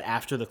that are set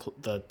after the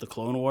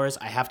Clone Wars,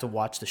 I have to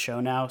watch the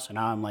show now. So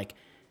now I'm like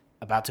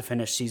about to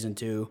finish season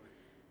 2,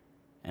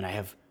 and I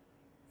have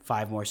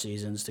 5 more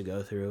seasons to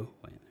go through.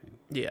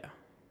 Yeah.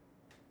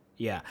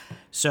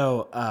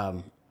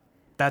 So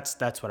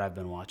that's what I've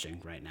been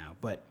watching right now.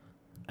 But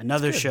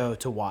another show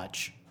to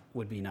watch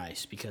would be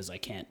nice because I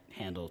can't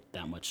handle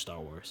that much Star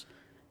Wars.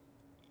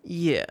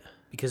 Yeah.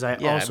 Because I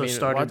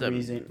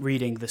started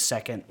reading the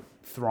second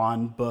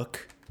Thrawn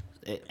book,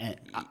 and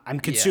I'm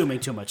consuming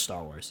too much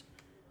Star Wars.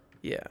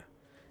 Yeah.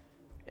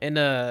 And,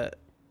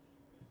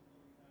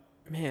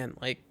 man,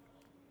 like,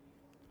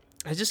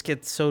 I just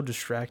get so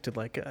distracted,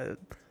 like,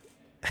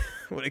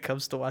 when it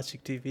comes to watching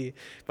TV.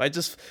 But I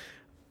just,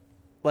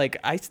 like,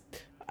 I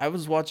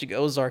was watching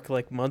Ozark,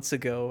 like, months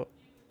ago,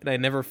 and I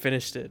never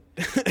finished it.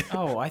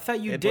 Oh, I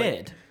thought you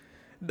did. Like,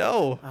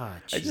 no. Oh,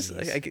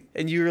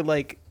 and you were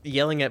like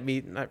yelling at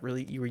me. Not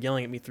really. You were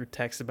yelling at me through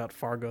text about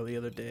Fargo the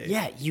other day.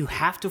 Yeah, you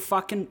have to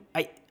fucking.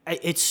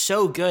 It's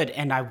so good,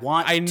 and I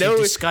want to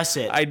discuss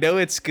it. I know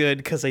it's good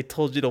because I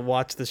told you to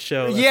watch the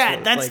show.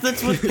 That's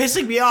what's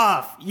pissing me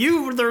off.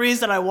 You were the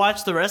reason I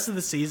watched the rest of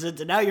the season,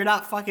 and now you're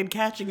not fucking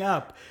catching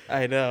up.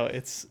 I know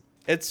it's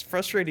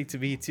frustrating to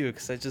me too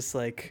because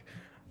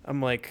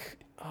I'm like,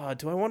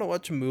 do I want to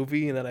watch a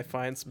movie and then I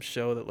find some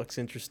show that looks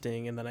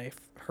interesting and then I've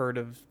heard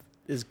of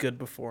is good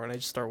before and I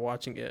just start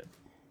watching it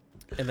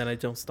and then I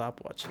don't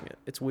stop watching it.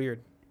 It's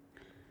weird.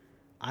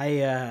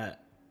 I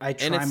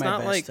try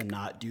my best to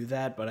not do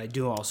that, but I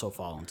do also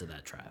fall into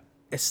that trap.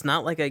 It's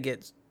not like I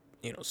get,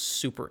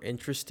 super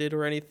interested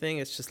or anything.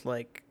 It's just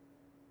like,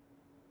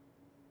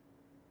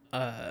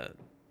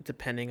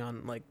 depending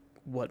on like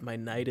what my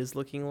night is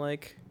looking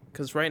like.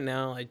 Because right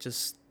now I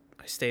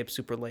stay up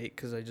super late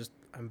because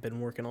I've been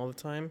working all the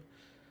time,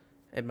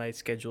 and my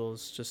schedule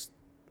is just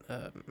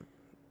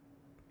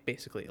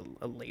basically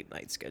a late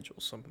night schedule.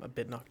 So I'm a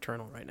bit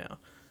nocturnal right now,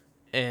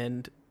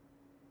 and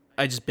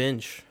I just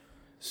binge.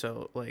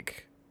 So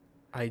like,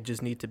 I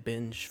just need to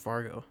binge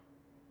Fargo.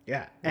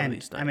 Yeah,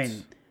 and I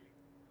mean,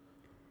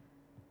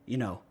 you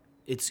know,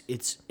 it's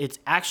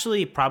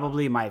actually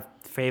probably my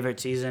favorite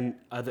season.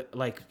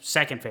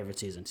 Second favorite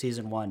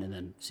season 1, and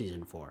then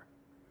season 4.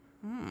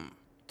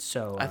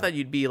 So I thought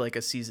you'd be like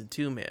a season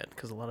 2 man,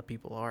 because a lot of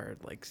people are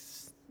like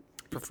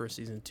prefer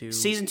season 2.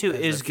 Season 2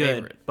 is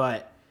good, favorite.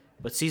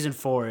 but season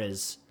 4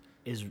 is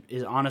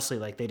honestly,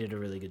 like, they did a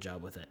really good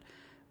job with it.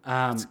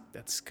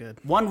 That's good.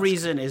 One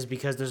reason is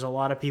because there's a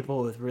lot of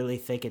people with really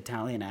thick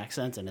Italian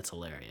accents, and it's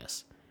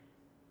hilarious.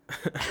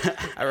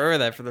 I remember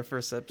that for the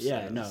first episode.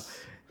 Yeah, no,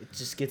 it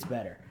just gets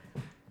better.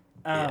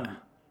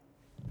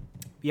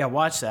 Yeah,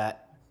 watch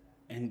that,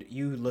 and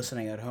you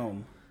listening at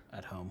home,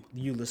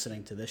 you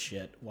listening to this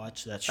shit,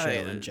 watch that show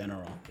in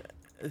general.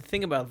 The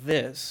thing about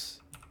this,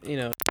 you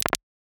know,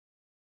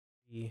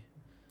 he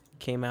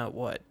came out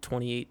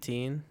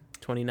 2018,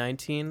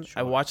 2019. Sure.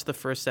 I watched the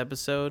first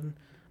episode.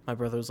 My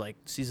brother was like,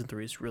 season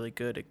 3 is really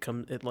good.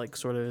 It like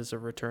sort of is a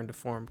return to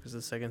form, because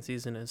the second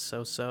season is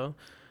so.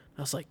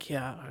 I was like,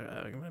 yeah,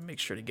 I'm gonna make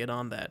sure to get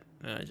on that.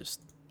 And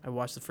I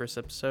watched the first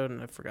episode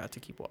and I forgot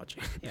to keep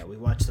watching. Yeah, we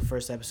watched the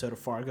first episode of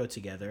Fargo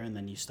together, and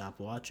then you stopped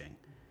watching.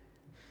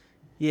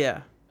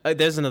 Yeah,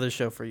 there's another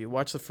show for you.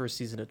 Watch the first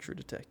season of True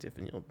Detective,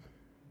 and you'll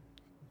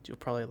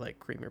probably like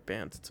Cream Your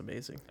Pants. It's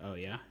amazing. Oh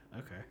yeah,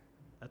 okay,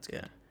 that's good.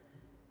 Yeah,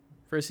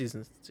 first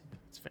season,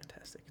 it's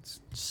fantastic.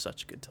 It's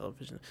such good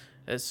television.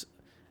 As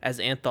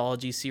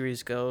anthology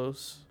series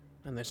goes,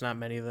 and there's not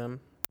many of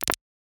them.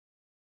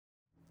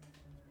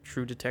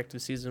 True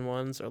Detective season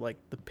 1s are like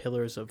the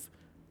pillars of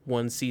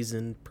one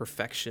season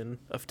perfection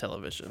of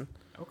television.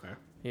 Okay.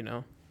 You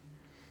know?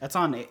 That's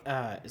on,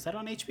 is that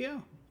on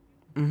HBO?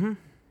 Mm-hmm.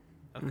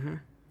 Okay. Mm-hmm.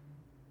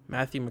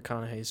 Matthew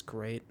McConaughey's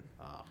great.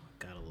 Oh,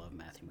 gotta love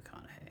Matthew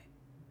McConaughey.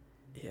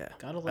 Yeah.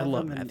 Gotta love I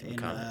love him Matthew in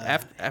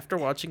McConaughey. After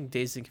watching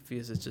Dazed and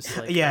Confused, it's just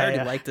like, Yeah, I already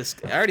yeah. like this.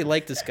 I already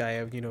like this guy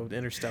of,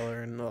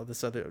 Interstellar and all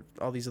these other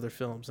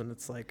films, and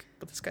it's like,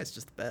 but this guy's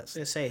just the best. I was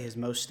gonna say his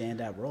most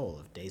standout role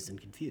of Dazed and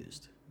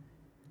Confused.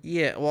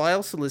 Yeah, well, I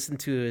also listened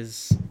to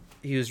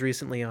he was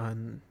recently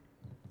on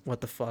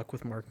What the Fuck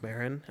with Mark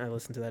Maron, and I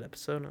listened to that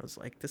episode, and I was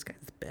like, this guy's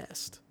the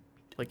best.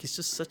 Like, he's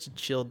just such a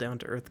chill,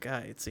 down-to-earth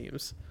guy, it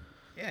seems.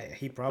 Yeah,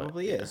 he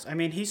probably is. I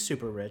mean, he's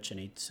super rich, and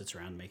he sits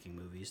around making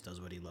movies,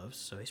 does what he loves,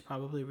 so he's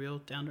probably real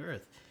down to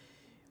earth.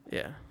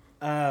 Yeah.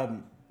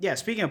 Yeah,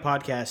 speaking of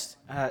podcasts,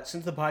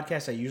 since the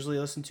podcasts I usually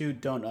listen to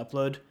don't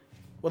upload,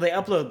 well, they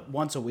upload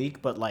once a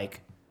week, but, like,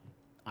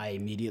 I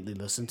immediately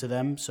listen to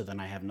them, so then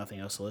I have nothing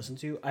else to listen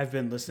to. I've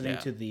been listening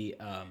to the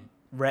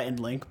Rhett and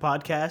Link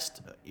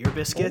podcast, Ear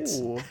Biscuits.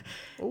 Ooh.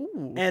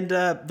 And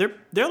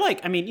they're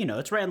like, I mean,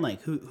 it's Rhett and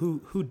Link.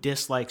 Who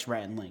dislikes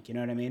Rhett and Link? You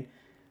know what I mean?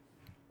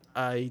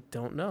 I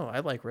don't know. I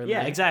like Red. Yeah,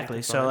 Link.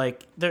 exactly. So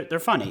like they're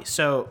funny.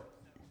 So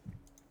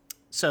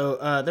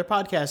their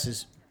podcast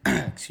is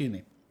excuse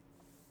me.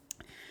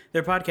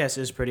 Their podcast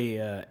is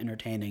pretty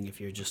entertaining if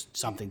you're just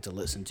something to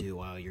listen to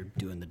while you're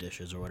doing the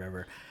dishes or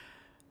whatever.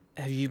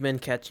 Have you been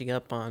catching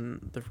up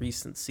on the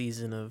recent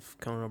season of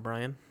Conan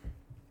O'Brien?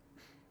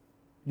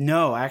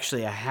 No,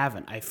 actually, I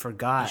haven't. I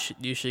forgot.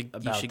 You should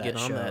that get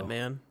on show. that,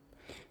 man.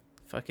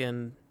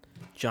 Fucking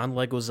John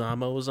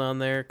Leguizamo was on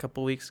there a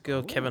couple weeks ago.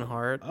 Ooh. Kevin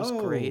Hart was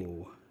great.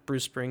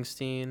 Bruce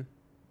Springsteen.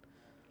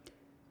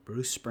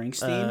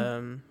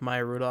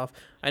 Maya Rudolph.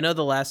 I know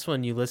the last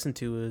one you listened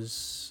to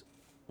was,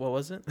 what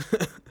was it?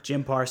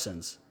 Jim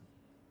Parsons.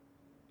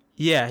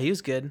 Yeah, he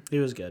was good. He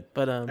was good.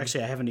 But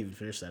actually, I haven't even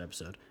finished that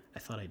episode. I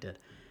thought I did.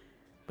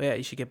 But yeah,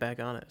 you should get back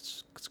on it.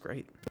 It's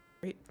great.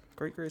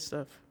 Great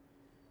stuff.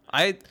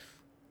 I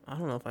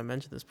don't know if I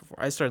mentioned this before.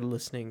 I started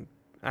listening.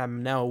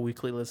 I'm now a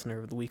weekly listener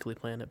of the Weekly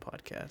Planet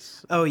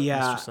podcast. Oh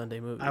yeah, Mr. Sunday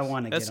Movies. I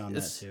want to get on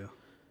that too.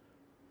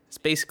 It's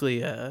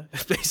basically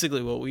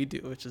what we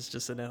do, which is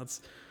just announce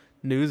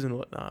news and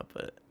whatnot.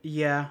 But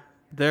yeah,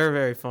 they're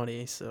very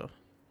funny. So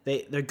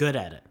they're good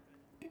at it.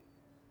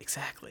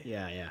 Exactly.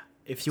 Yeah.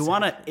 If you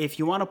want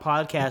a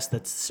podcast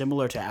that's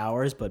similar to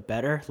ours but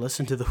better,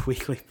 listen to the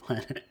Weekly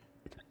Planet.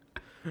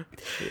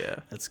 Yeah,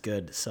 that's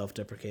good.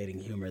 Self-deprecating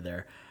humor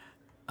there.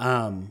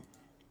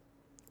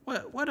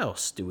 What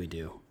else do we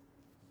do?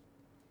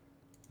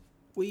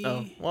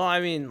 Well, I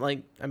mean,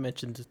 like I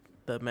mentioned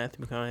the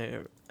Matthew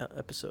McConaughey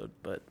episode,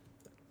 but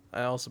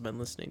I also been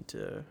listening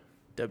to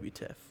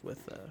WTIF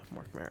with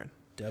Mark Maron.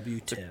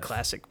 WTIF,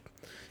 classic.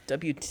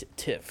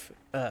 WTIF,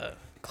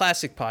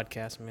 classic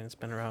podcast. I mean, it's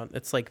been around.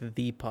 It's like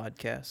the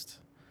podcast.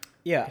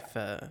 Yeah.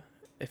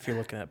 If you're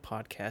looking at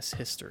podcast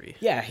history.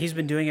 Yeah, he's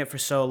been doing it for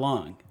so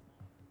long.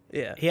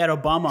 Yeah. He had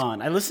Obama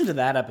on. I listened to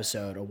that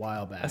episode a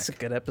while back. That's a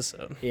good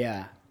episode.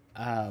 Yeah.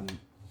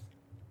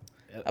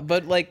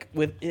 But like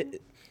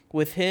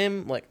with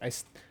him, like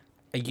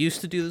I used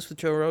to do this with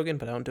Joe Rogan,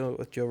 but I don't do it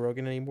with Joe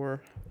Rogan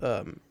anymore.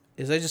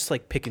 Is I just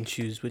like pick and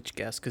choose which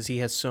guests, because he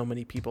has so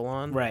many people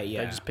on. Right.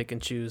 Yeah. I just pick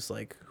and choose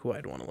like who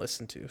I'd want to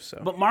listen to.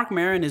 So. But Mark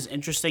Maron is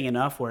interesting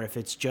enough where if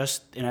it's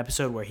just an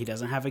episode where he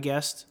doesn't have a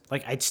guest,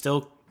 like I'd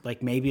still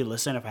like maybe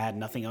listen if I had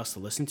nothing else to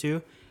listen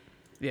to.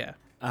 Yeah.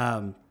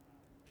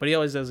 But he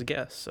always has a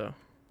guest, so.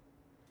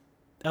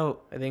 Oh,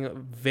 I think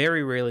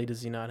very rarely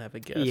does he not have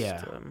a guest.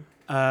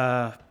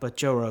 Yeah. But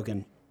Joe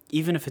Rogan,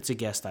 even if it's a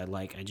guest I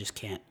like, I just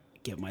can't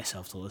get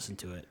myself to listen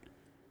to it.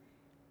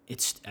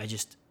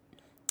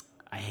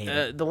 I hate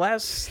it. The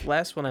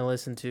last one I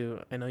listened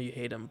to, I know you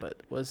hate him,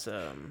 but was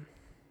I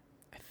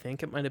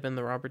think it might have been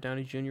the Robert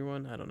Downey Jr.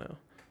 one. I don't know.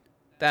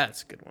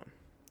 That's a good one.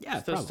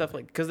 Yeah, so stuff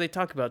like because they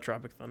talk about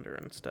Tropic Thunder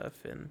and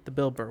stuff, and the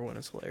Bill Burr one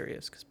is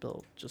hilarious because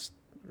Bill just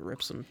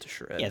rips them to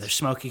shreds. Yeah, they're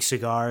smoking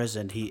cigars,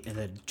 and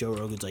then Joe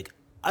Rogan's like,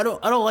 I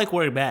don't like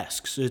wearing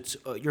masks. It's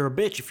you're a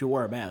bitch if you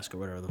wear a mask or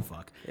whatever the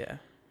fuck. Yeah.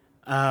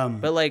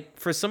 But like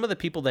for some of the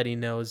people that he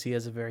knows, he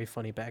has a very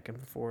funny back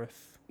and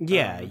forth.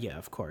 Yeah,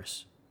 of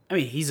course. I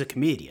mean, he's a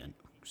comedian,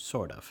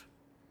 sort of.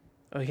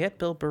 Oh, he had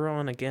Bill Burr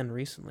on again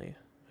recently.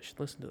 I should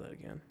listen to that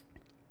again.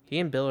 He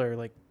and Bill are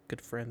like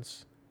good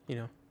friends,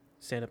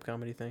 stand-up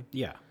comedy thing.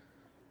 Yeah.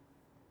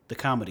 The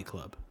comedy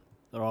club.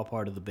 They're all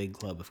part of the big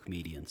club of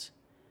comedians.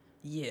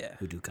 Yeah.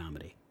 Who do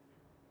comedy.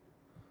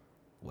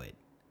 Wait.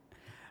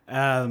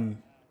 Yeah.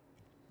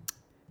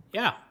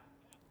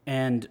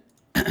 And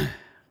I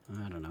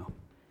don't know.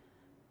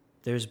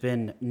 There's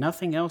been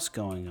nothing else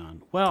going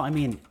on. Well, I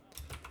mean,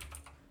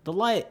 the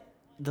light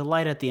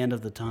at the end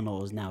of the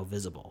tunnel is now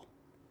visible.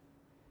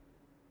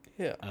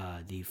 Yeah.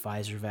 The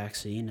Pfizer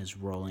vaccine is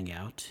rolling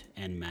out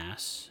en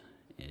masse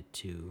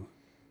to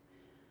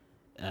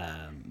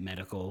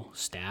medical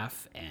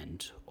staff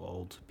and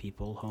old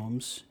people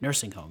homes,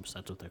 nursing homes,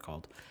 that's what they're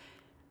called,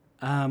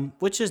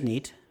 which is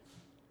neat.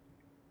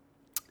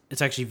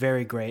 It's actually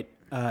very great.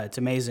 It's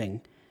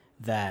amazing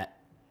that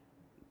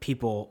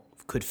people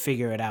could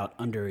figure it out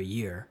under a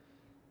year.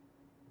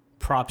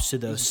 Props to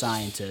those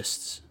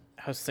scientists.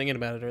 I was thinking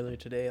about it earlier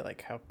today,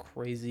 like how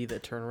crazy the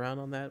turnaround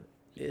on that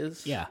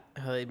is. Yeah.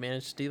 How they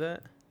managed to do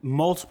that.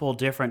 Multiple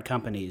different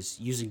companies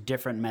using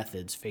different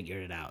methods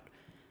figured it out.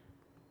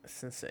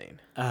 That's insane.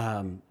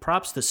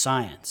 Props to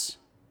science.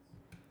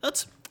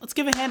 Let's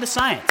give a hand to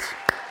science.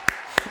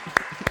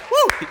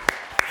 Woo!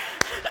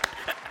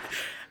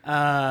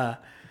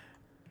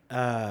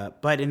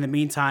 But in the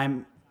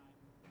meantime,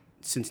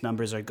 since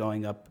numbers are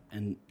going up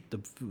and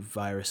the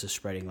virus is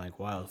spreading like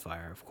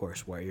wildfire, of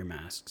course, wear your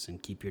masks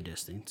and keep your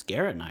distance.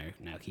 Garrett and I are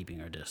now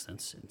keeping our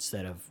distance.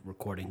 Instead of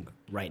recording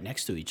right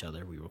next to each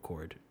other, we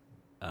record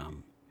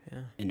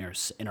in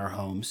our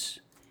homes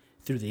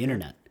through the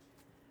internet.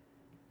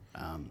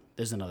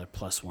 There's another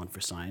 +1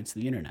 for science,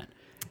 the internet.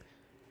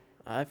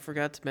 I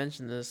forgot to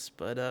mention this,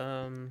 but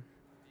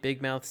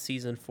Big Mouth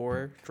Season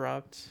 4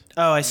 dropped.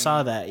 Oh, I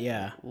saw that,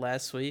 yeah.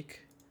 Last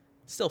week.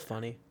 Still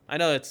funny. I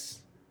know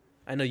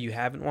you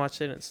haven't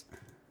watched it.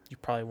 You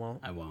probably won't.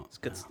 I won't. It's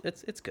good. No.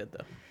 It's good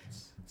though.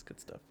 It's good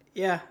stuff.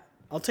 Yeah,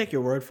 I'll take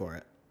your word for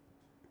it.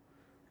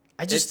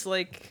 I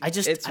dislike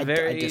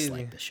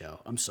the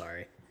show. I'm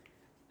sorry.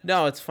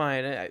 No, it's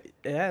fine. It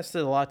has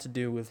a lot to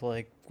do with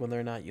like whether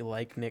or not you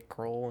like Nick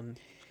Kroll and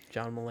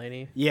John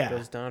Mulaney. Yeah. It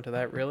goes down to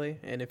that really.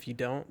 And if you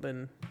don't,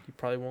 then you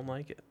probably won't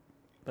like it.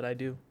 But I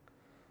do.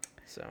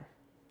 So.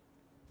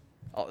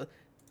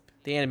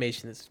 The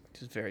animation is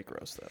just very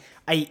gross, though.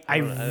 I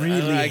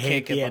really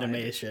hate the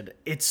animation.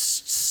 It's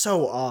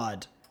so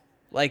odd.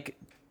 Like,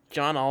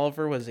 John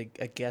Oliver was a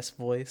guest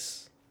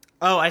voice.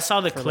 Oh, I saw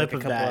the clip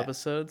of that. For a couple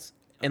episodes.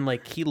 And,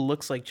 like, he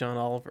looks like John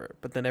Oliver,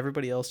 but then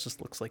everybody else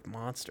just looks like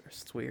monsters.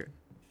 It's weird.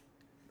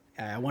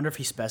 I wonder if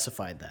he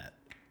specified that.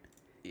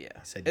 Yeah. He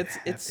said you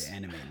have to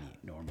animate me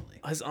normally.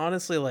 It's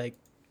honestly, like,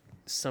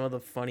 some of the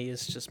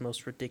funniest, just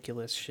most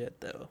ridiculous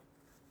shit, though.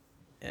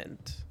 And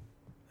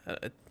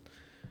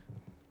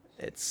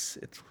it's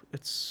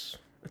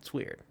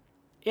weird.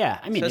 Yeah,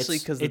 I mean, especially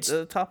because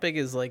the topic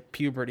is like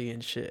puberty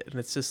and shit, and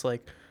it's just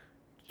like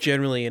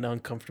generally an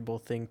uncomfortable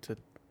thing to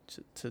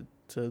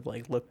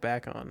like look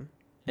back on,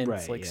 and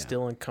it's like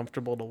still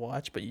uncomfortable to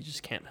watch, but you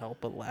just can't help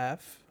but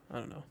laugh. I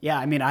don't know. Yeah,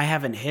 I mean, I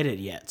haven't hit it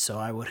yet, so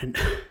I wouldn't.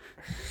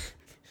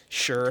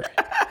 Sure.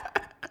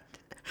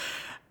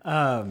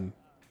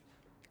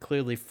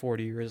 Clearly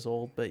 40 years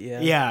old, but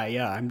yeah.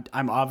 Yeah.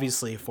 I'm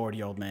obviously a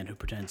 40-year-old man who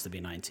pretends to be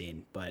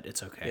 19, but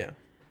it's okay. Yeah.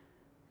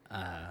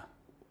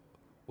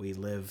 We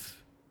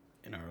live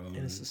in our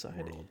own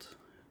society. world.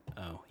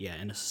 Oh,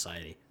 yeah, in a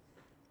society.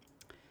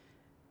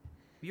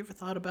 Have you ever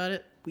thought about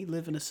it? We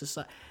live in a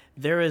society.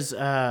 There is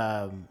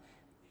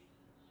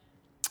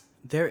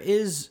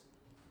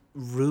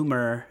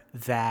rumor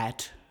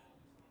that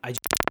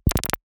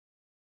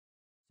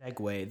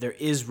there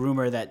is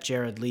rumor that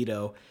Jared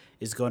Leto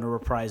is going to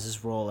reprise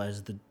his role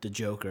as the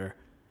Joker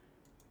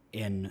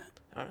in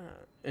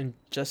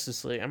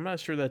Justice League. I'm not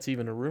sure that's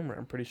even a rumor.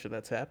 I'm pretty sure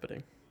that's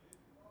happening.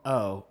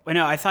 Oh,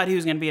 no, I thought he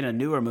was going to be in a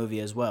newer movie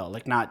as well,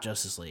 like not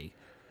Justice League.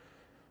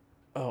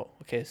 Oh,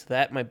 okay, so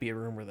that might be a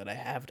rumor that I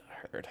have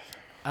heard.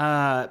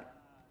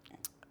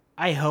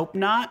 I hope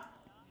not.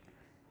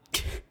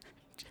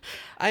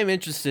 I'm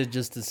interested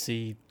just to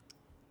see,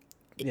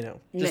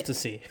 to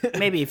see.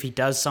 Maybe if he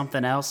does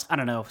something else. I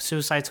don't know.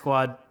 Suicide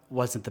Squad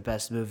wasn't the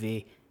best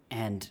movie,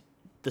 and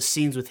the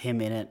scenes with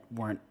him in it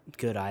weren't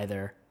good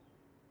either.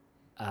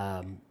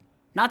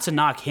 Not to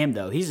knock him,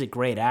 though. He's a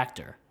great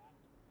actor.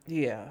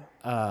 Yeah.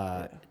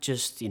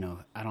 Just I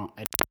don't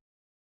of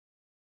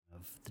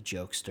the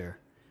jokester.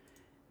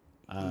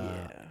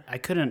 I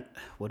couldn't.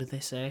 What did they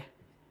say?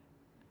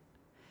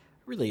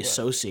 Really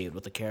associate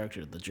with the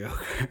character of the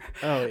Joker.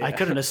 Oh yeah. I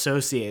couldn't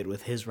associate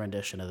with his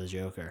rendition of the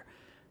Joker.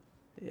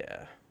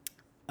 Yeah.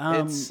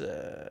 It's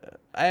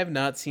I have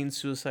not seen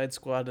Suicide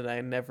Squad, and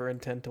I never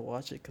intend to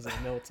watch it because I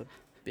know it's a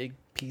big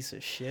piece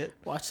of shit.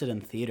 Watched it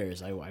in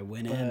theaters. I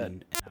went in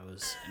and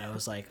I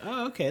was like,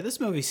 oh, okay, this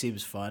movie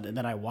seems fun. And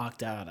then I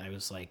walked out. I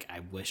was like, I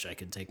wish I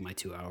could take my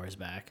 2 hours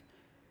back.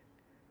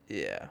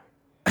 Yeah.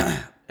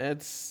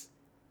 That's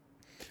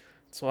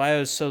why I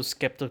was so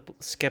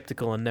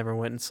skeptical and never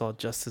went and saw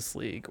Justice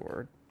League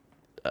or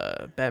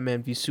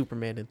Batman v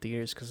Superman in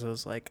theaters, because I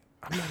was like,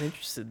 I'm not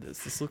interested in this.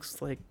 This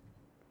looks like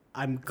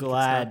I'm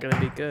glad it's not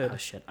gonna be good. Oh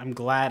shit! I'm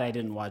glad I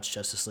didn't watch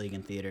Justice League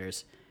in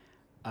theaters.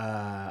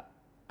 I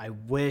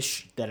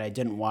wish that I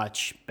didn't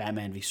watch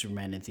Batman v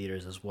Superman in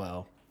theaters as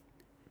well.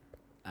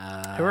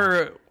 I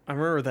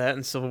remember that,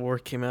 and Civil War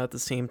came out at the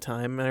same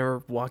time. And I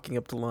remember walking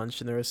up to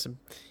lunch, and there was some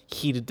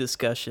heated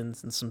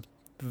discussions, and some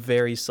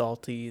very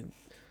salty,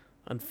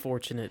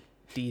 unfortunate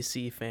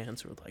DC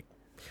fans who were like,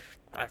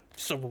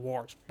 Civil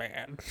War's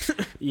bad.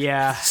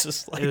 Yeah, it's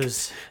just like,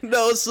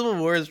 no, Civil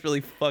War is really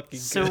fucking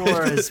Civil good.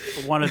 War is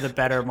one of the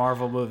better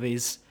Marvel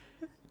movies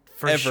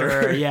for Ever.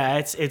 sure. Yeah,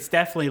 it's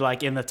definitely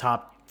like in the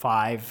top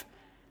 5.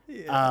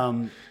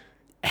 Yeah.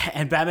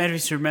 And Batman v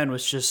Superman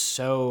was just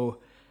so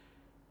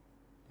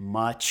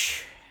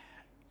much.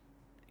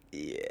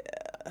 Yeah.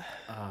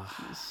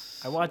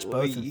 I watched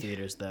both in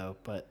theaters though,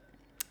 but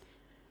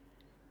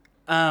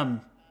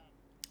wow,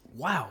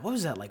 what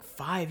was that, like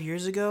 5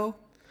 years ago?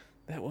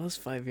 That was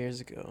 5 years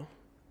ago.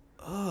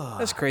 Oh,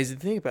 that's crazy to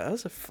think about. I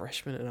was a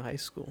freshman in high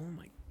school. Oh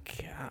my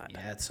god. Yeah,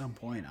 at some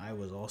point I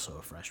was also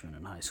a freshman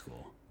in high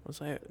school.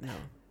 Was I? No,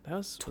 that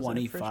was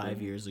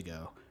 25 years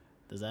ago.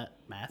 Does that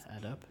math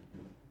add up?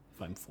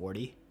 If I'm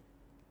 40?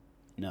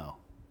 No.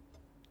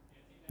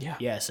 Yeah.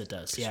 Yes, it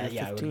does. Yeah,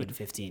 I would have been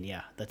 15.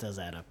 Yeah, that does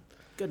add up.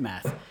 Good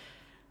math.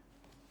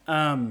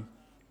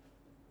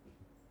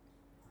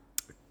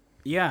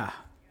 Yeah.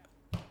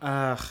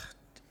 Life.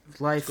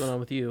 What's going on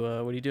with you? What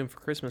are you doing for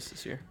Christmas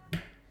this year?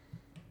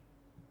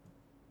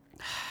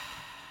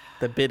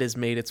 The bit has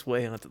made its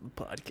way onto the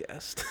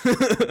podcast.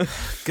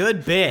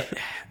 Good bit.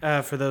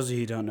 For those of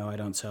you who don't know, I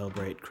don't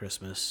celebrate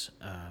Christmas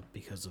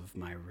because of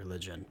my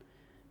religion.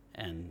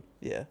 And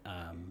yeah.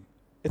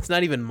 It's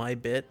not even my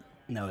bit.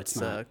 No, it's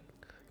It's not. a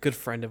good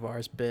friend of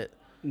ours bit.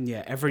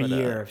 Yeah, every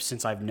year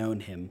since I've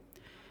known him,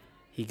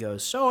 he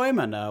goes, so,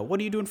 Eamon,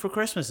 what are you doing for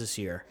Christmas this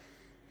year?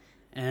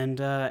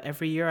 And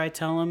every year I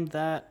tell him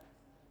that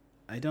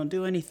I don't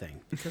do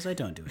anything, because I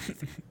don't do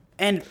anything.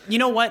 And you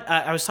know what?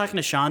 I was talking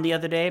to Sean the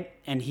other day,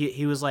 and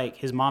he was like,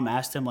 his mom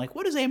asked him, like,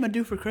 what does Eamon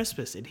do for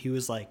Christmas? And he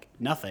was like,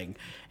 nothing.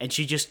 And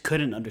she just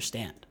couldn't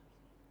understand.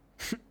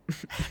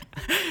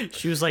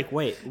 She was like,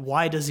 wait,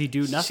 why does he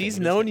do nothing? She's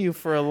known you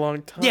for a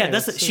long time. Yeah,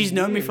 she's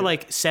known me for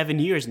like 7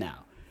 years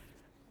now.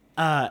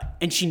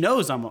 And she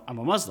knows I'm a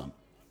Muslim.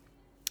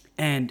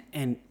 And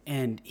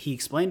he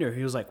explained to her,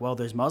 he was like, well,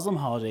 there's Muslim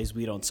holidays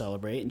we don't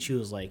celebrate. And she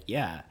was like,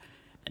 yeah.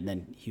 And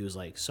then he was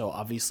like, so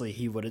obviously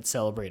he wouldn't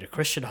celebrate a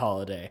Christian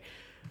holiday.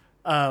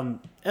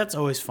 That's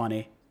always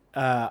funny.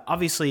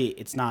 Obviously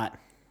it's not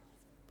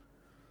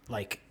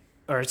like,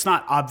 or it's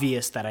not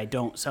obvious that I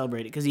don't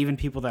celebrate it, because even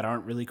people that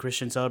aren't really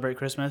Christian celebrate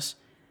Christmas.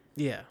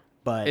 Yeah.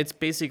 But it's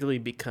basically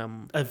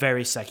become a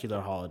very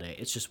secular holiday.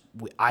 It's just,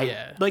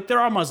 like, there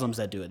are Muslims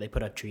that do it. They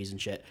put up trees and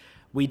shit.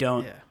 We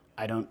don't. Yeah.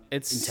 I don't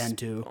intend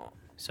to.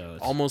 So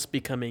it's almost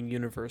becoming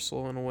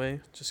universal in a way,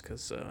 just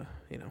because,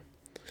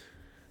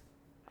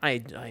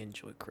 I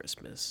enjoy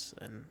Christmas,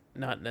 and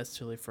not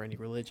necessarily for any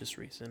religious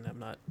reason. I'm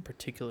not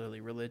particularly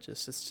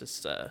religious. It's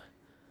just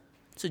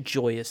it's a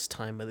joyous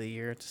time of the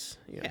year. It's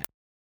yeah.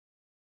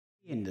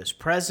 And there's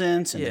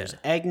presents, and there's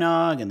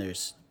eggnog, and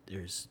there's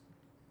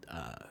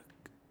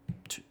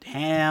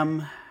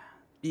ham.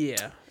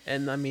 Yeah,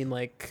 and I mean,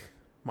 like,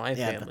 my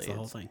family, that's the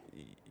whole thing.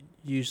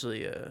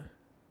 Usually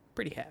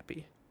pretty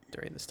happy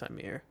during this time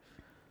of year,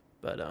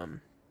 but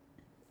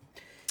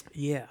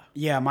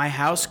yeah, my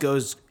house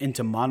goes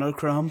into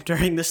monochrome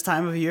during this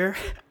time of year.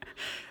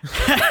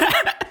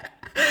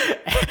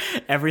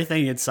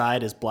 Everything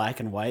inside is black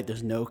and white.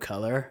 There's no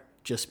color,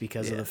 just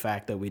because of the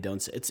fact that we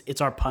don't.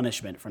 It's our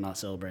punishment for not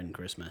celebrating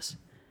Christmas.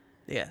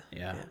 Yeah.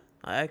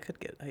 I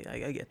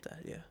get that.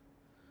 Yeah.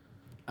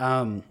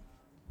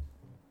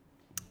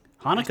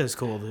 Hanukkah's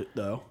cool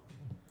though.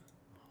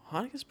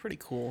 Hanukkah's pretty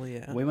cool.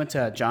 Yeah. We went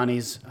to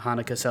Johnny's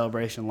Hanukkah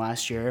celebration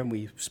last year, and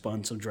we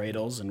spun some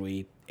dreidels, and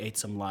we ate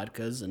some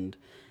latkes and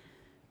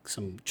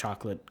some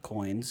chocolate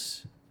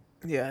coins.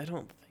 Yeah, I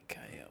don't think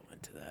I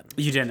went to that.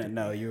 You didn't?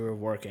 No, you were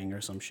working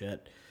or some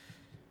shit.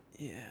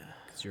 Yeah.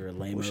 Because you're a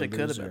lame Wish loser. I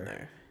could have been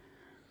there.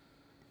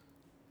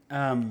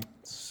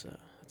 That's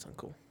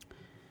uncool.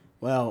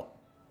 Well,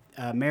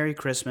 Merry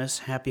Christmas,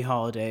 Happy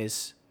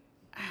Holidays,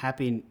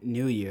 Happy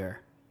New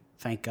Year.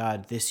 Thank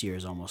God this year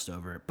is almost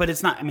over. But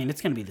it's not, I mean,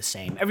 it's going to be the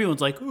same.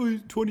 Everyone's like, oh,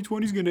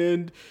 2020 is going to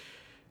end.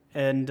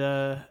 And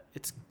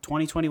it's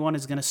 2021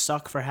 is gonna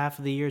suck for half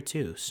of the year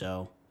too.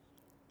 So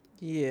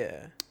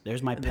yeah,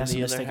 there's my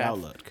pessimistic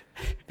outlook.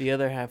 The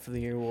other half of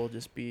the year will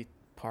just be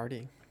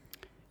partying.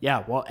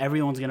 Yeah, well,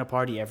 everyone's gonna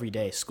party every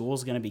day.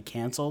 School's gonna be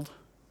canceled.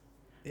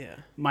 Yeah.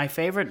 My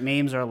favorite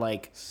memes are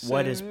like,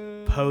 what is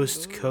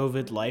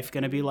post-COVID life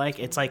gonna be like?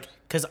 It's like,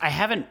 because I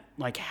haven't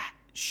like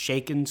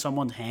shaken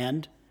someone's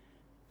hand,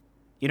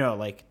 you know,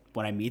 like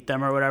when I meet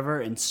them or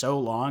whatever, in so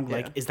long. Yeah.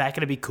 Like, is that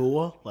gonna be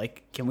cool?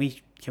 Like, can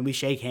we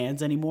shake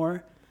hands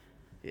anymore?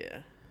 Yeah.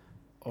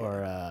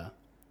 Or,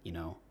 you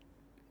know.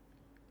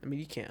 I mean,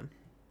 you can.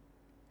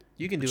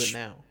 You can do it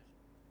now,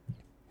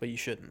 but you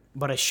shouldn't.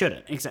 But I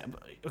shouldn't.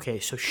 Exactly. Okay,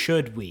 so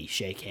should we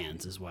shake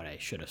hands? Is what I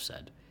should have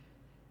said.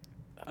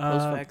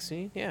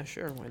 Post-vaccine? Yeah,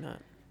 sure. Why not?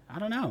 I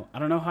don't know. I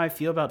don't know how I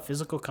feel about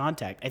physical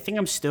contact. I think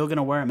I'm still going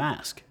to wear a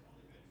mask.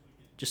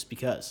 Just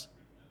because.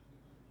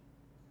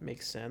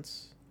 Makes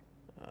sense.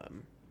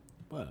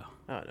 Well,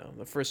 I don't know.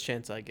 The first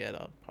chance I get,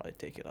 I'll probably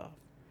take it off.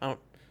 I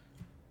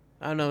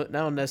don't know.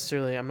 Not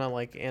necessarily. I'm not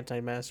like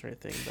anti-mask or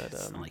anything, but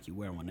it's not like you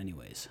wear one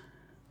anyways.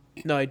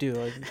 No, I do.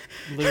 Like,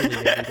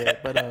 literally every day.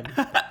 But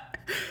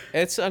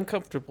it's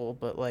uncomfortable.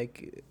 But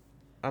like,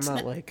 I'm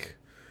not like,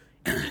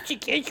 it's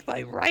against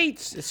my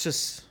rights. It's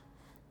just,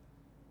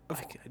 I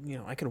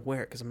can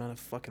wear it because I'm not a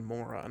fucking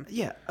moron.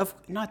 Yeah,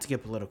 not to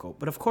get political,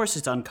 but of course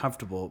it's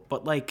uncomfortable.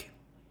 But like,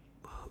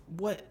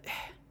 what?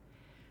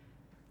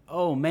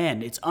 Oh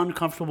man, it's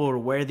uncomfortable to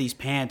wear these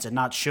pants and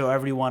not show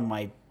everyone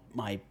my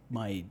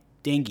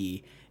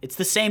dinghy. It's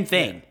the same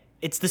thing. Yeah.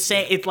 It's the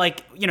same. It's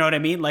like, you know what I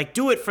mean? Like,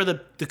 do it for the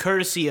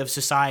courtesy of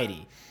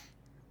society.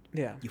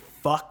 Yeah. You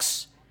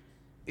fucks.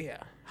 Yeah.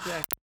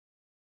 Yeah.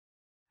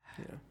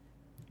 Yeah.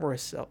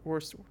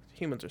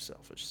 Humans are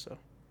selfish, so.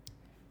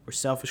 We're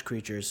selfish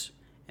creatures,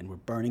 and we're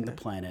burning the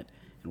planet,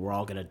 and we're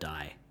all gonna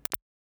die.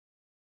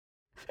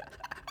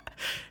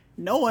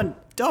 No one,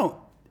 don't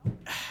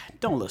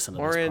listen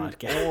to this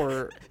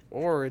podcast.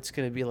 Or it's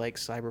gonna be like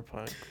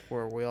Cyberpunk,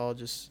 where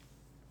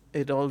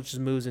it all just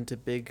moves into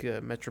big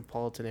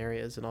metropolitan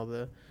areas, and all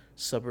the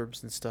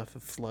suburbs and stuff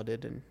have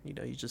flooded, and you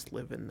just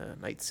live in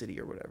Night City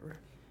or whatever.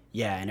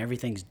 Yeah, and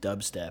everything's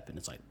dubstep, and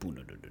it's like,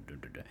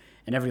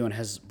 and everyone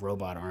has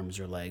robot arms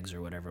or legs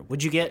or whatever.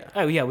 Would you get? Yeah.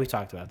 Oh yeah, we've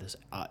talked about this.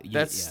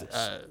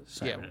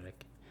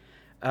 Cybernetic.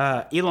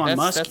 Elon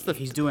Musk,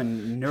 he's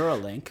doing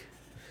Neuralink.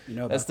 You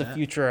know about that's the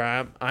future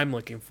I'm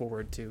looking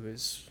forward to,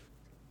 is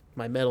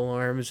my metal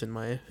arms and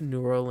my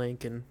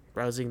Neuralink and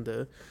browsing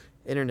the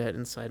internet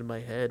inside of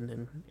my head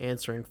and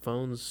answering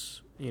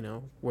phones,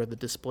 where the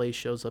display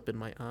shows up in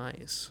my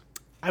eyes.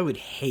 I would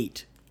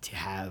hate to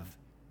have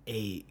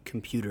a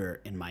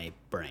computer in my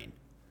brain.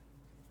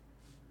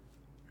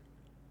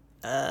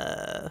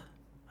 I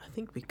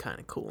think it'd be kind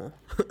of cool.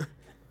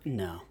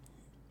 No.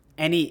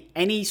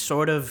 Any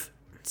sort of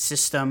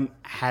system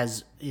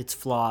has its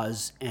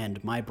flaws,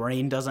 and my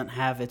brain doesn't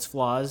have its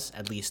flaws,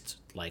 at least,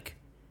 like...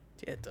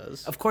 Yeah, it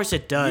does. Of course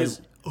it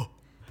does.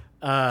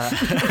 Of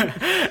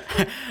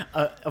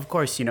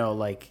course,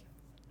 like,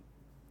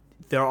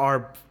 there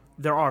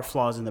are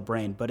flaws in the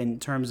brain, but in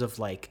terms of,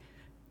 like,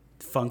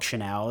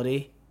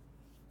 functionality,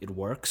 it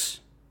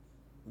works.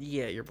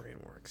 Yeah, your brain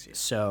works. Yeah.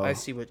 So I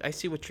see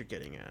what you're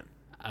getting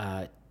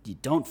at. You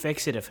don't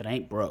fix it if it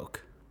ain't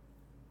broke.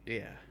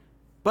 Yeah.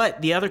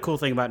 But the other cool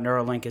thing about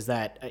Neuralink is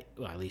that,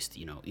 at least,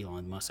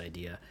 Elon Musk's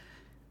idea,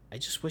 I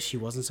just wish he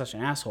wasn't such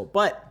an asshole.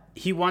 But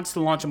he wants to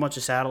launch a bunch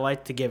of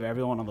satellites to give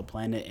everyone on the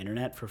planet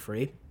internet for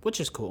free, which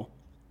is cool.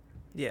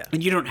 Yeah.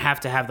 And you don't have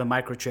to have the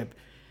microchip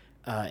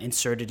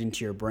inserted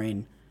into your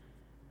brain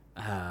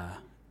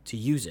to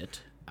use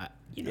it,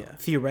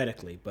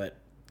 theoretically. But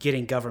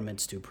getting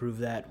governments to approve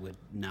that would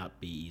not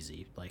be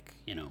easy. Like,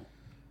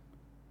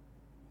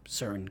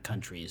 certain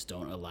countries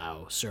don't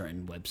allow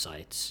certain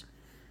websites.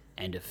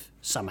 And if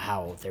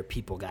somehow their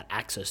people got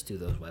access to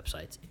those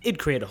websites, it'd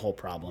create a whole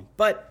problem.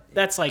 But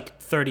that's like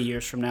 30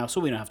 years from now, so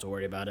we don't have to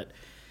worry about it.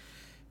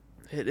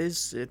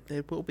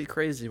 It will be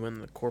crazy when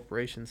the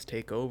corporations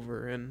take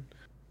over and,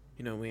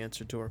 we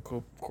answer to our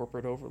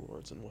corporate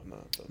overlords and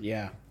whatnot. But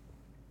yeah.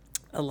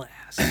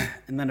 Alas.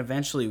 And then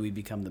eventually we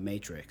become the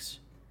Matrix.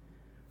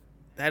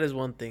 That is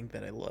one thing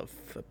that I love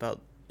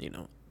about,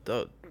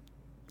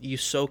 you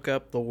soak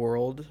up the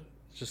world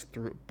just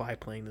by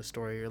playing the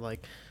story. You're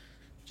like...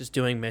 just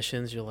doing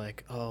missions, you're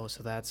like, oh,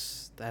 so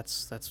that's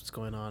what's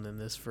going on in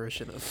this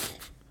version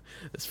of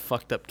this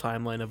fucked up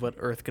timeline of what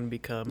Earth can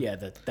become. Yeah,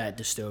 that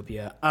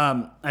dystopia.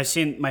 I've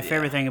seen my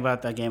favorite thing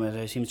about that game is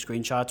I've seen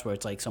screenshots where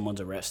it's like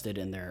someone's arrested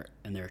and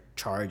their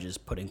charge is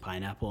putting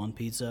pineapple on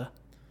pizza.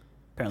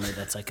 Apparently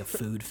that's like a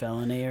food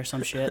felony or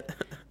some shit.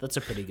 That's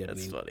a pretty good meme.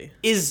 That's funny.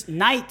 Is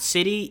Night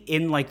City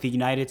in like the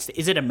United States?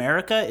 Is it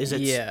America? Is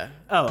it? Yeah.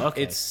 Oh,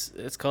 okay.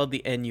 It's called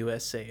the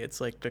NUSA.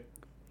 It's like the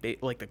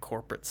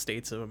corporate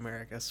states of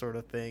America sort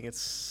of thing.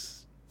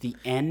 It's the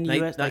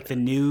NUS, like the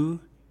new.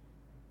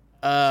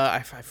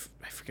 I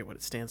forget what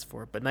it stands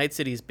for, but Night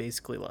City is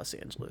basically Los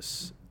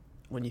Angeles.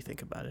 When you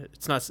think about it,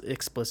 it's not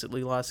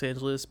explicitly Los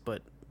Angeles,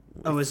 but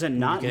is it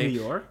not New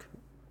York?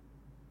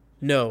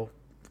 No,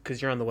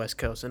 because you're on the West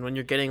Coast, and when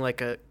you're getting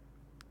like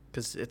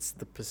because it's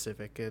the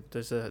Pacific.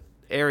 There's a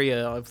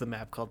area of the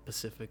map called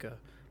Pacifica,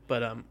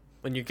 but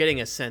when you're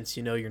getting a sense,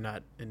 you're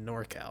not in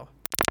NorCal,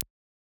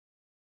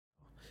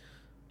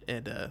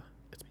 and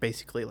it's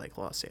basically like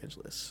Los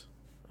Angeles.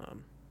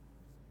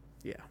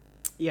 Yeah.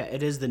 Yeah,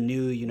 it is the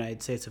new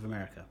United States of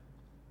America.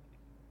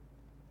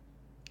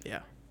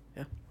 Yeah.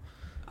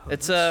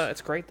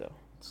 It's great though.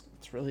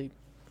 It's really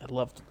I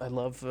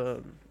love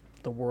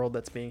the world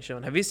that's being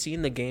shown. Have you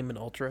seen the game in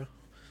Ultra?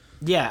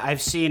 Yeah,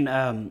 I've seen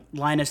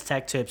Linus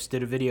Tech Tips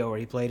did a video where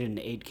he played it in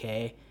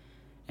 8K,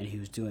 and he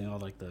was doing all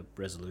like the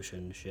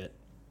resolution shit.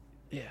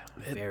 Yeah,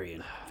 very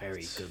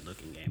good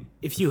looking game.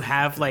 If you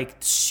have like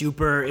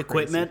super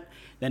equipment,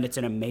 then it's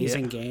an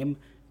amazing game.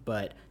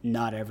 But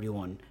not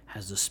everyone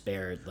has the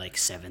spare like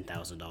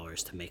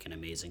 $7,000 to make an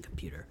amazing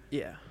computer.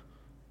 Yeah,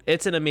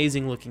 it's an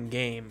amazing looking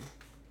game,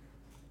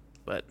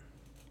 but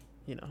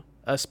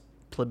us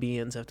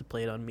plebeians have to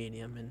play it on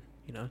medium, and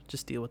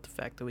just deal with the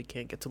fact that we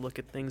can't get to look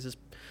at things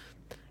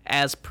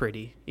as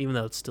pretty, even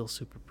though it's still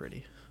super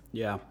pretty.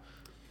 Yeah.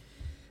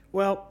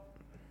 Well,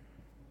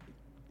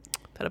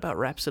 that about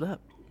wraps it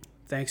up.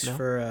 Thanks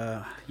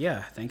for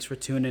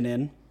tuning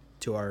in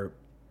to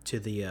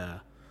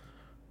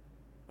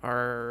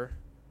our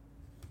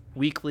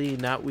weekly,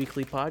 not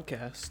weekly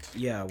podcast.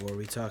 Yeah, where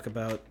we talk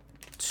about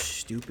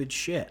stupid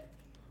shit.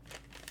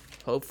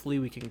 Hopefully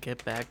we can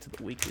get back to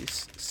the weekly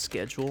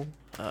schedule.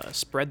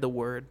 Spread the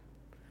word.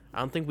 I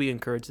don't think we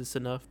encourage this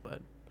enough,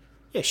 but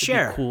yeah,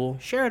 share. Cool.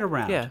 Share it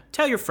around. Yeah.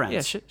 Tell your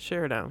friends. Yeah,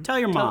 share it out. Tell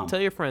your mom. Tell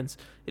your friends.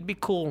 It'd be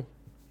cool,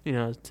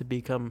 to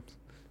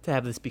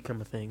have this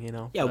become a thing,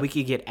 Yeah, but we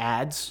could get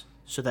ads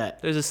so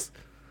that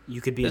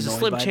you could be annoyed by There's a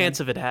slim chance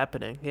them. of it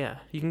happening. Yeah,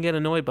 you can get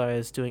annoyed by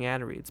us doing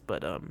ad reads,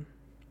 but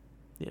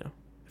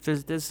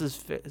if this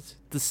is it's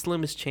the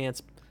slimmest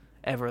chance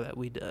ever that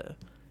we'd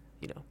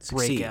Succeed.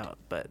 break out.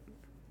 But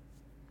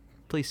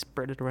please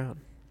spread it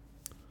around.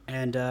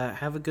 And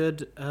have a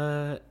good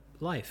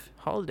life.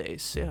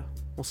 Holidays, yeah.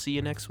 We'll see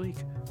you next week.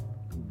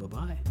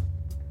 Bye-bye.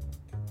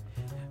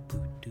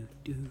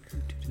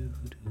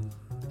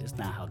 That's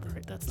not how the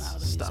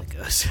music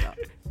goes. Stop.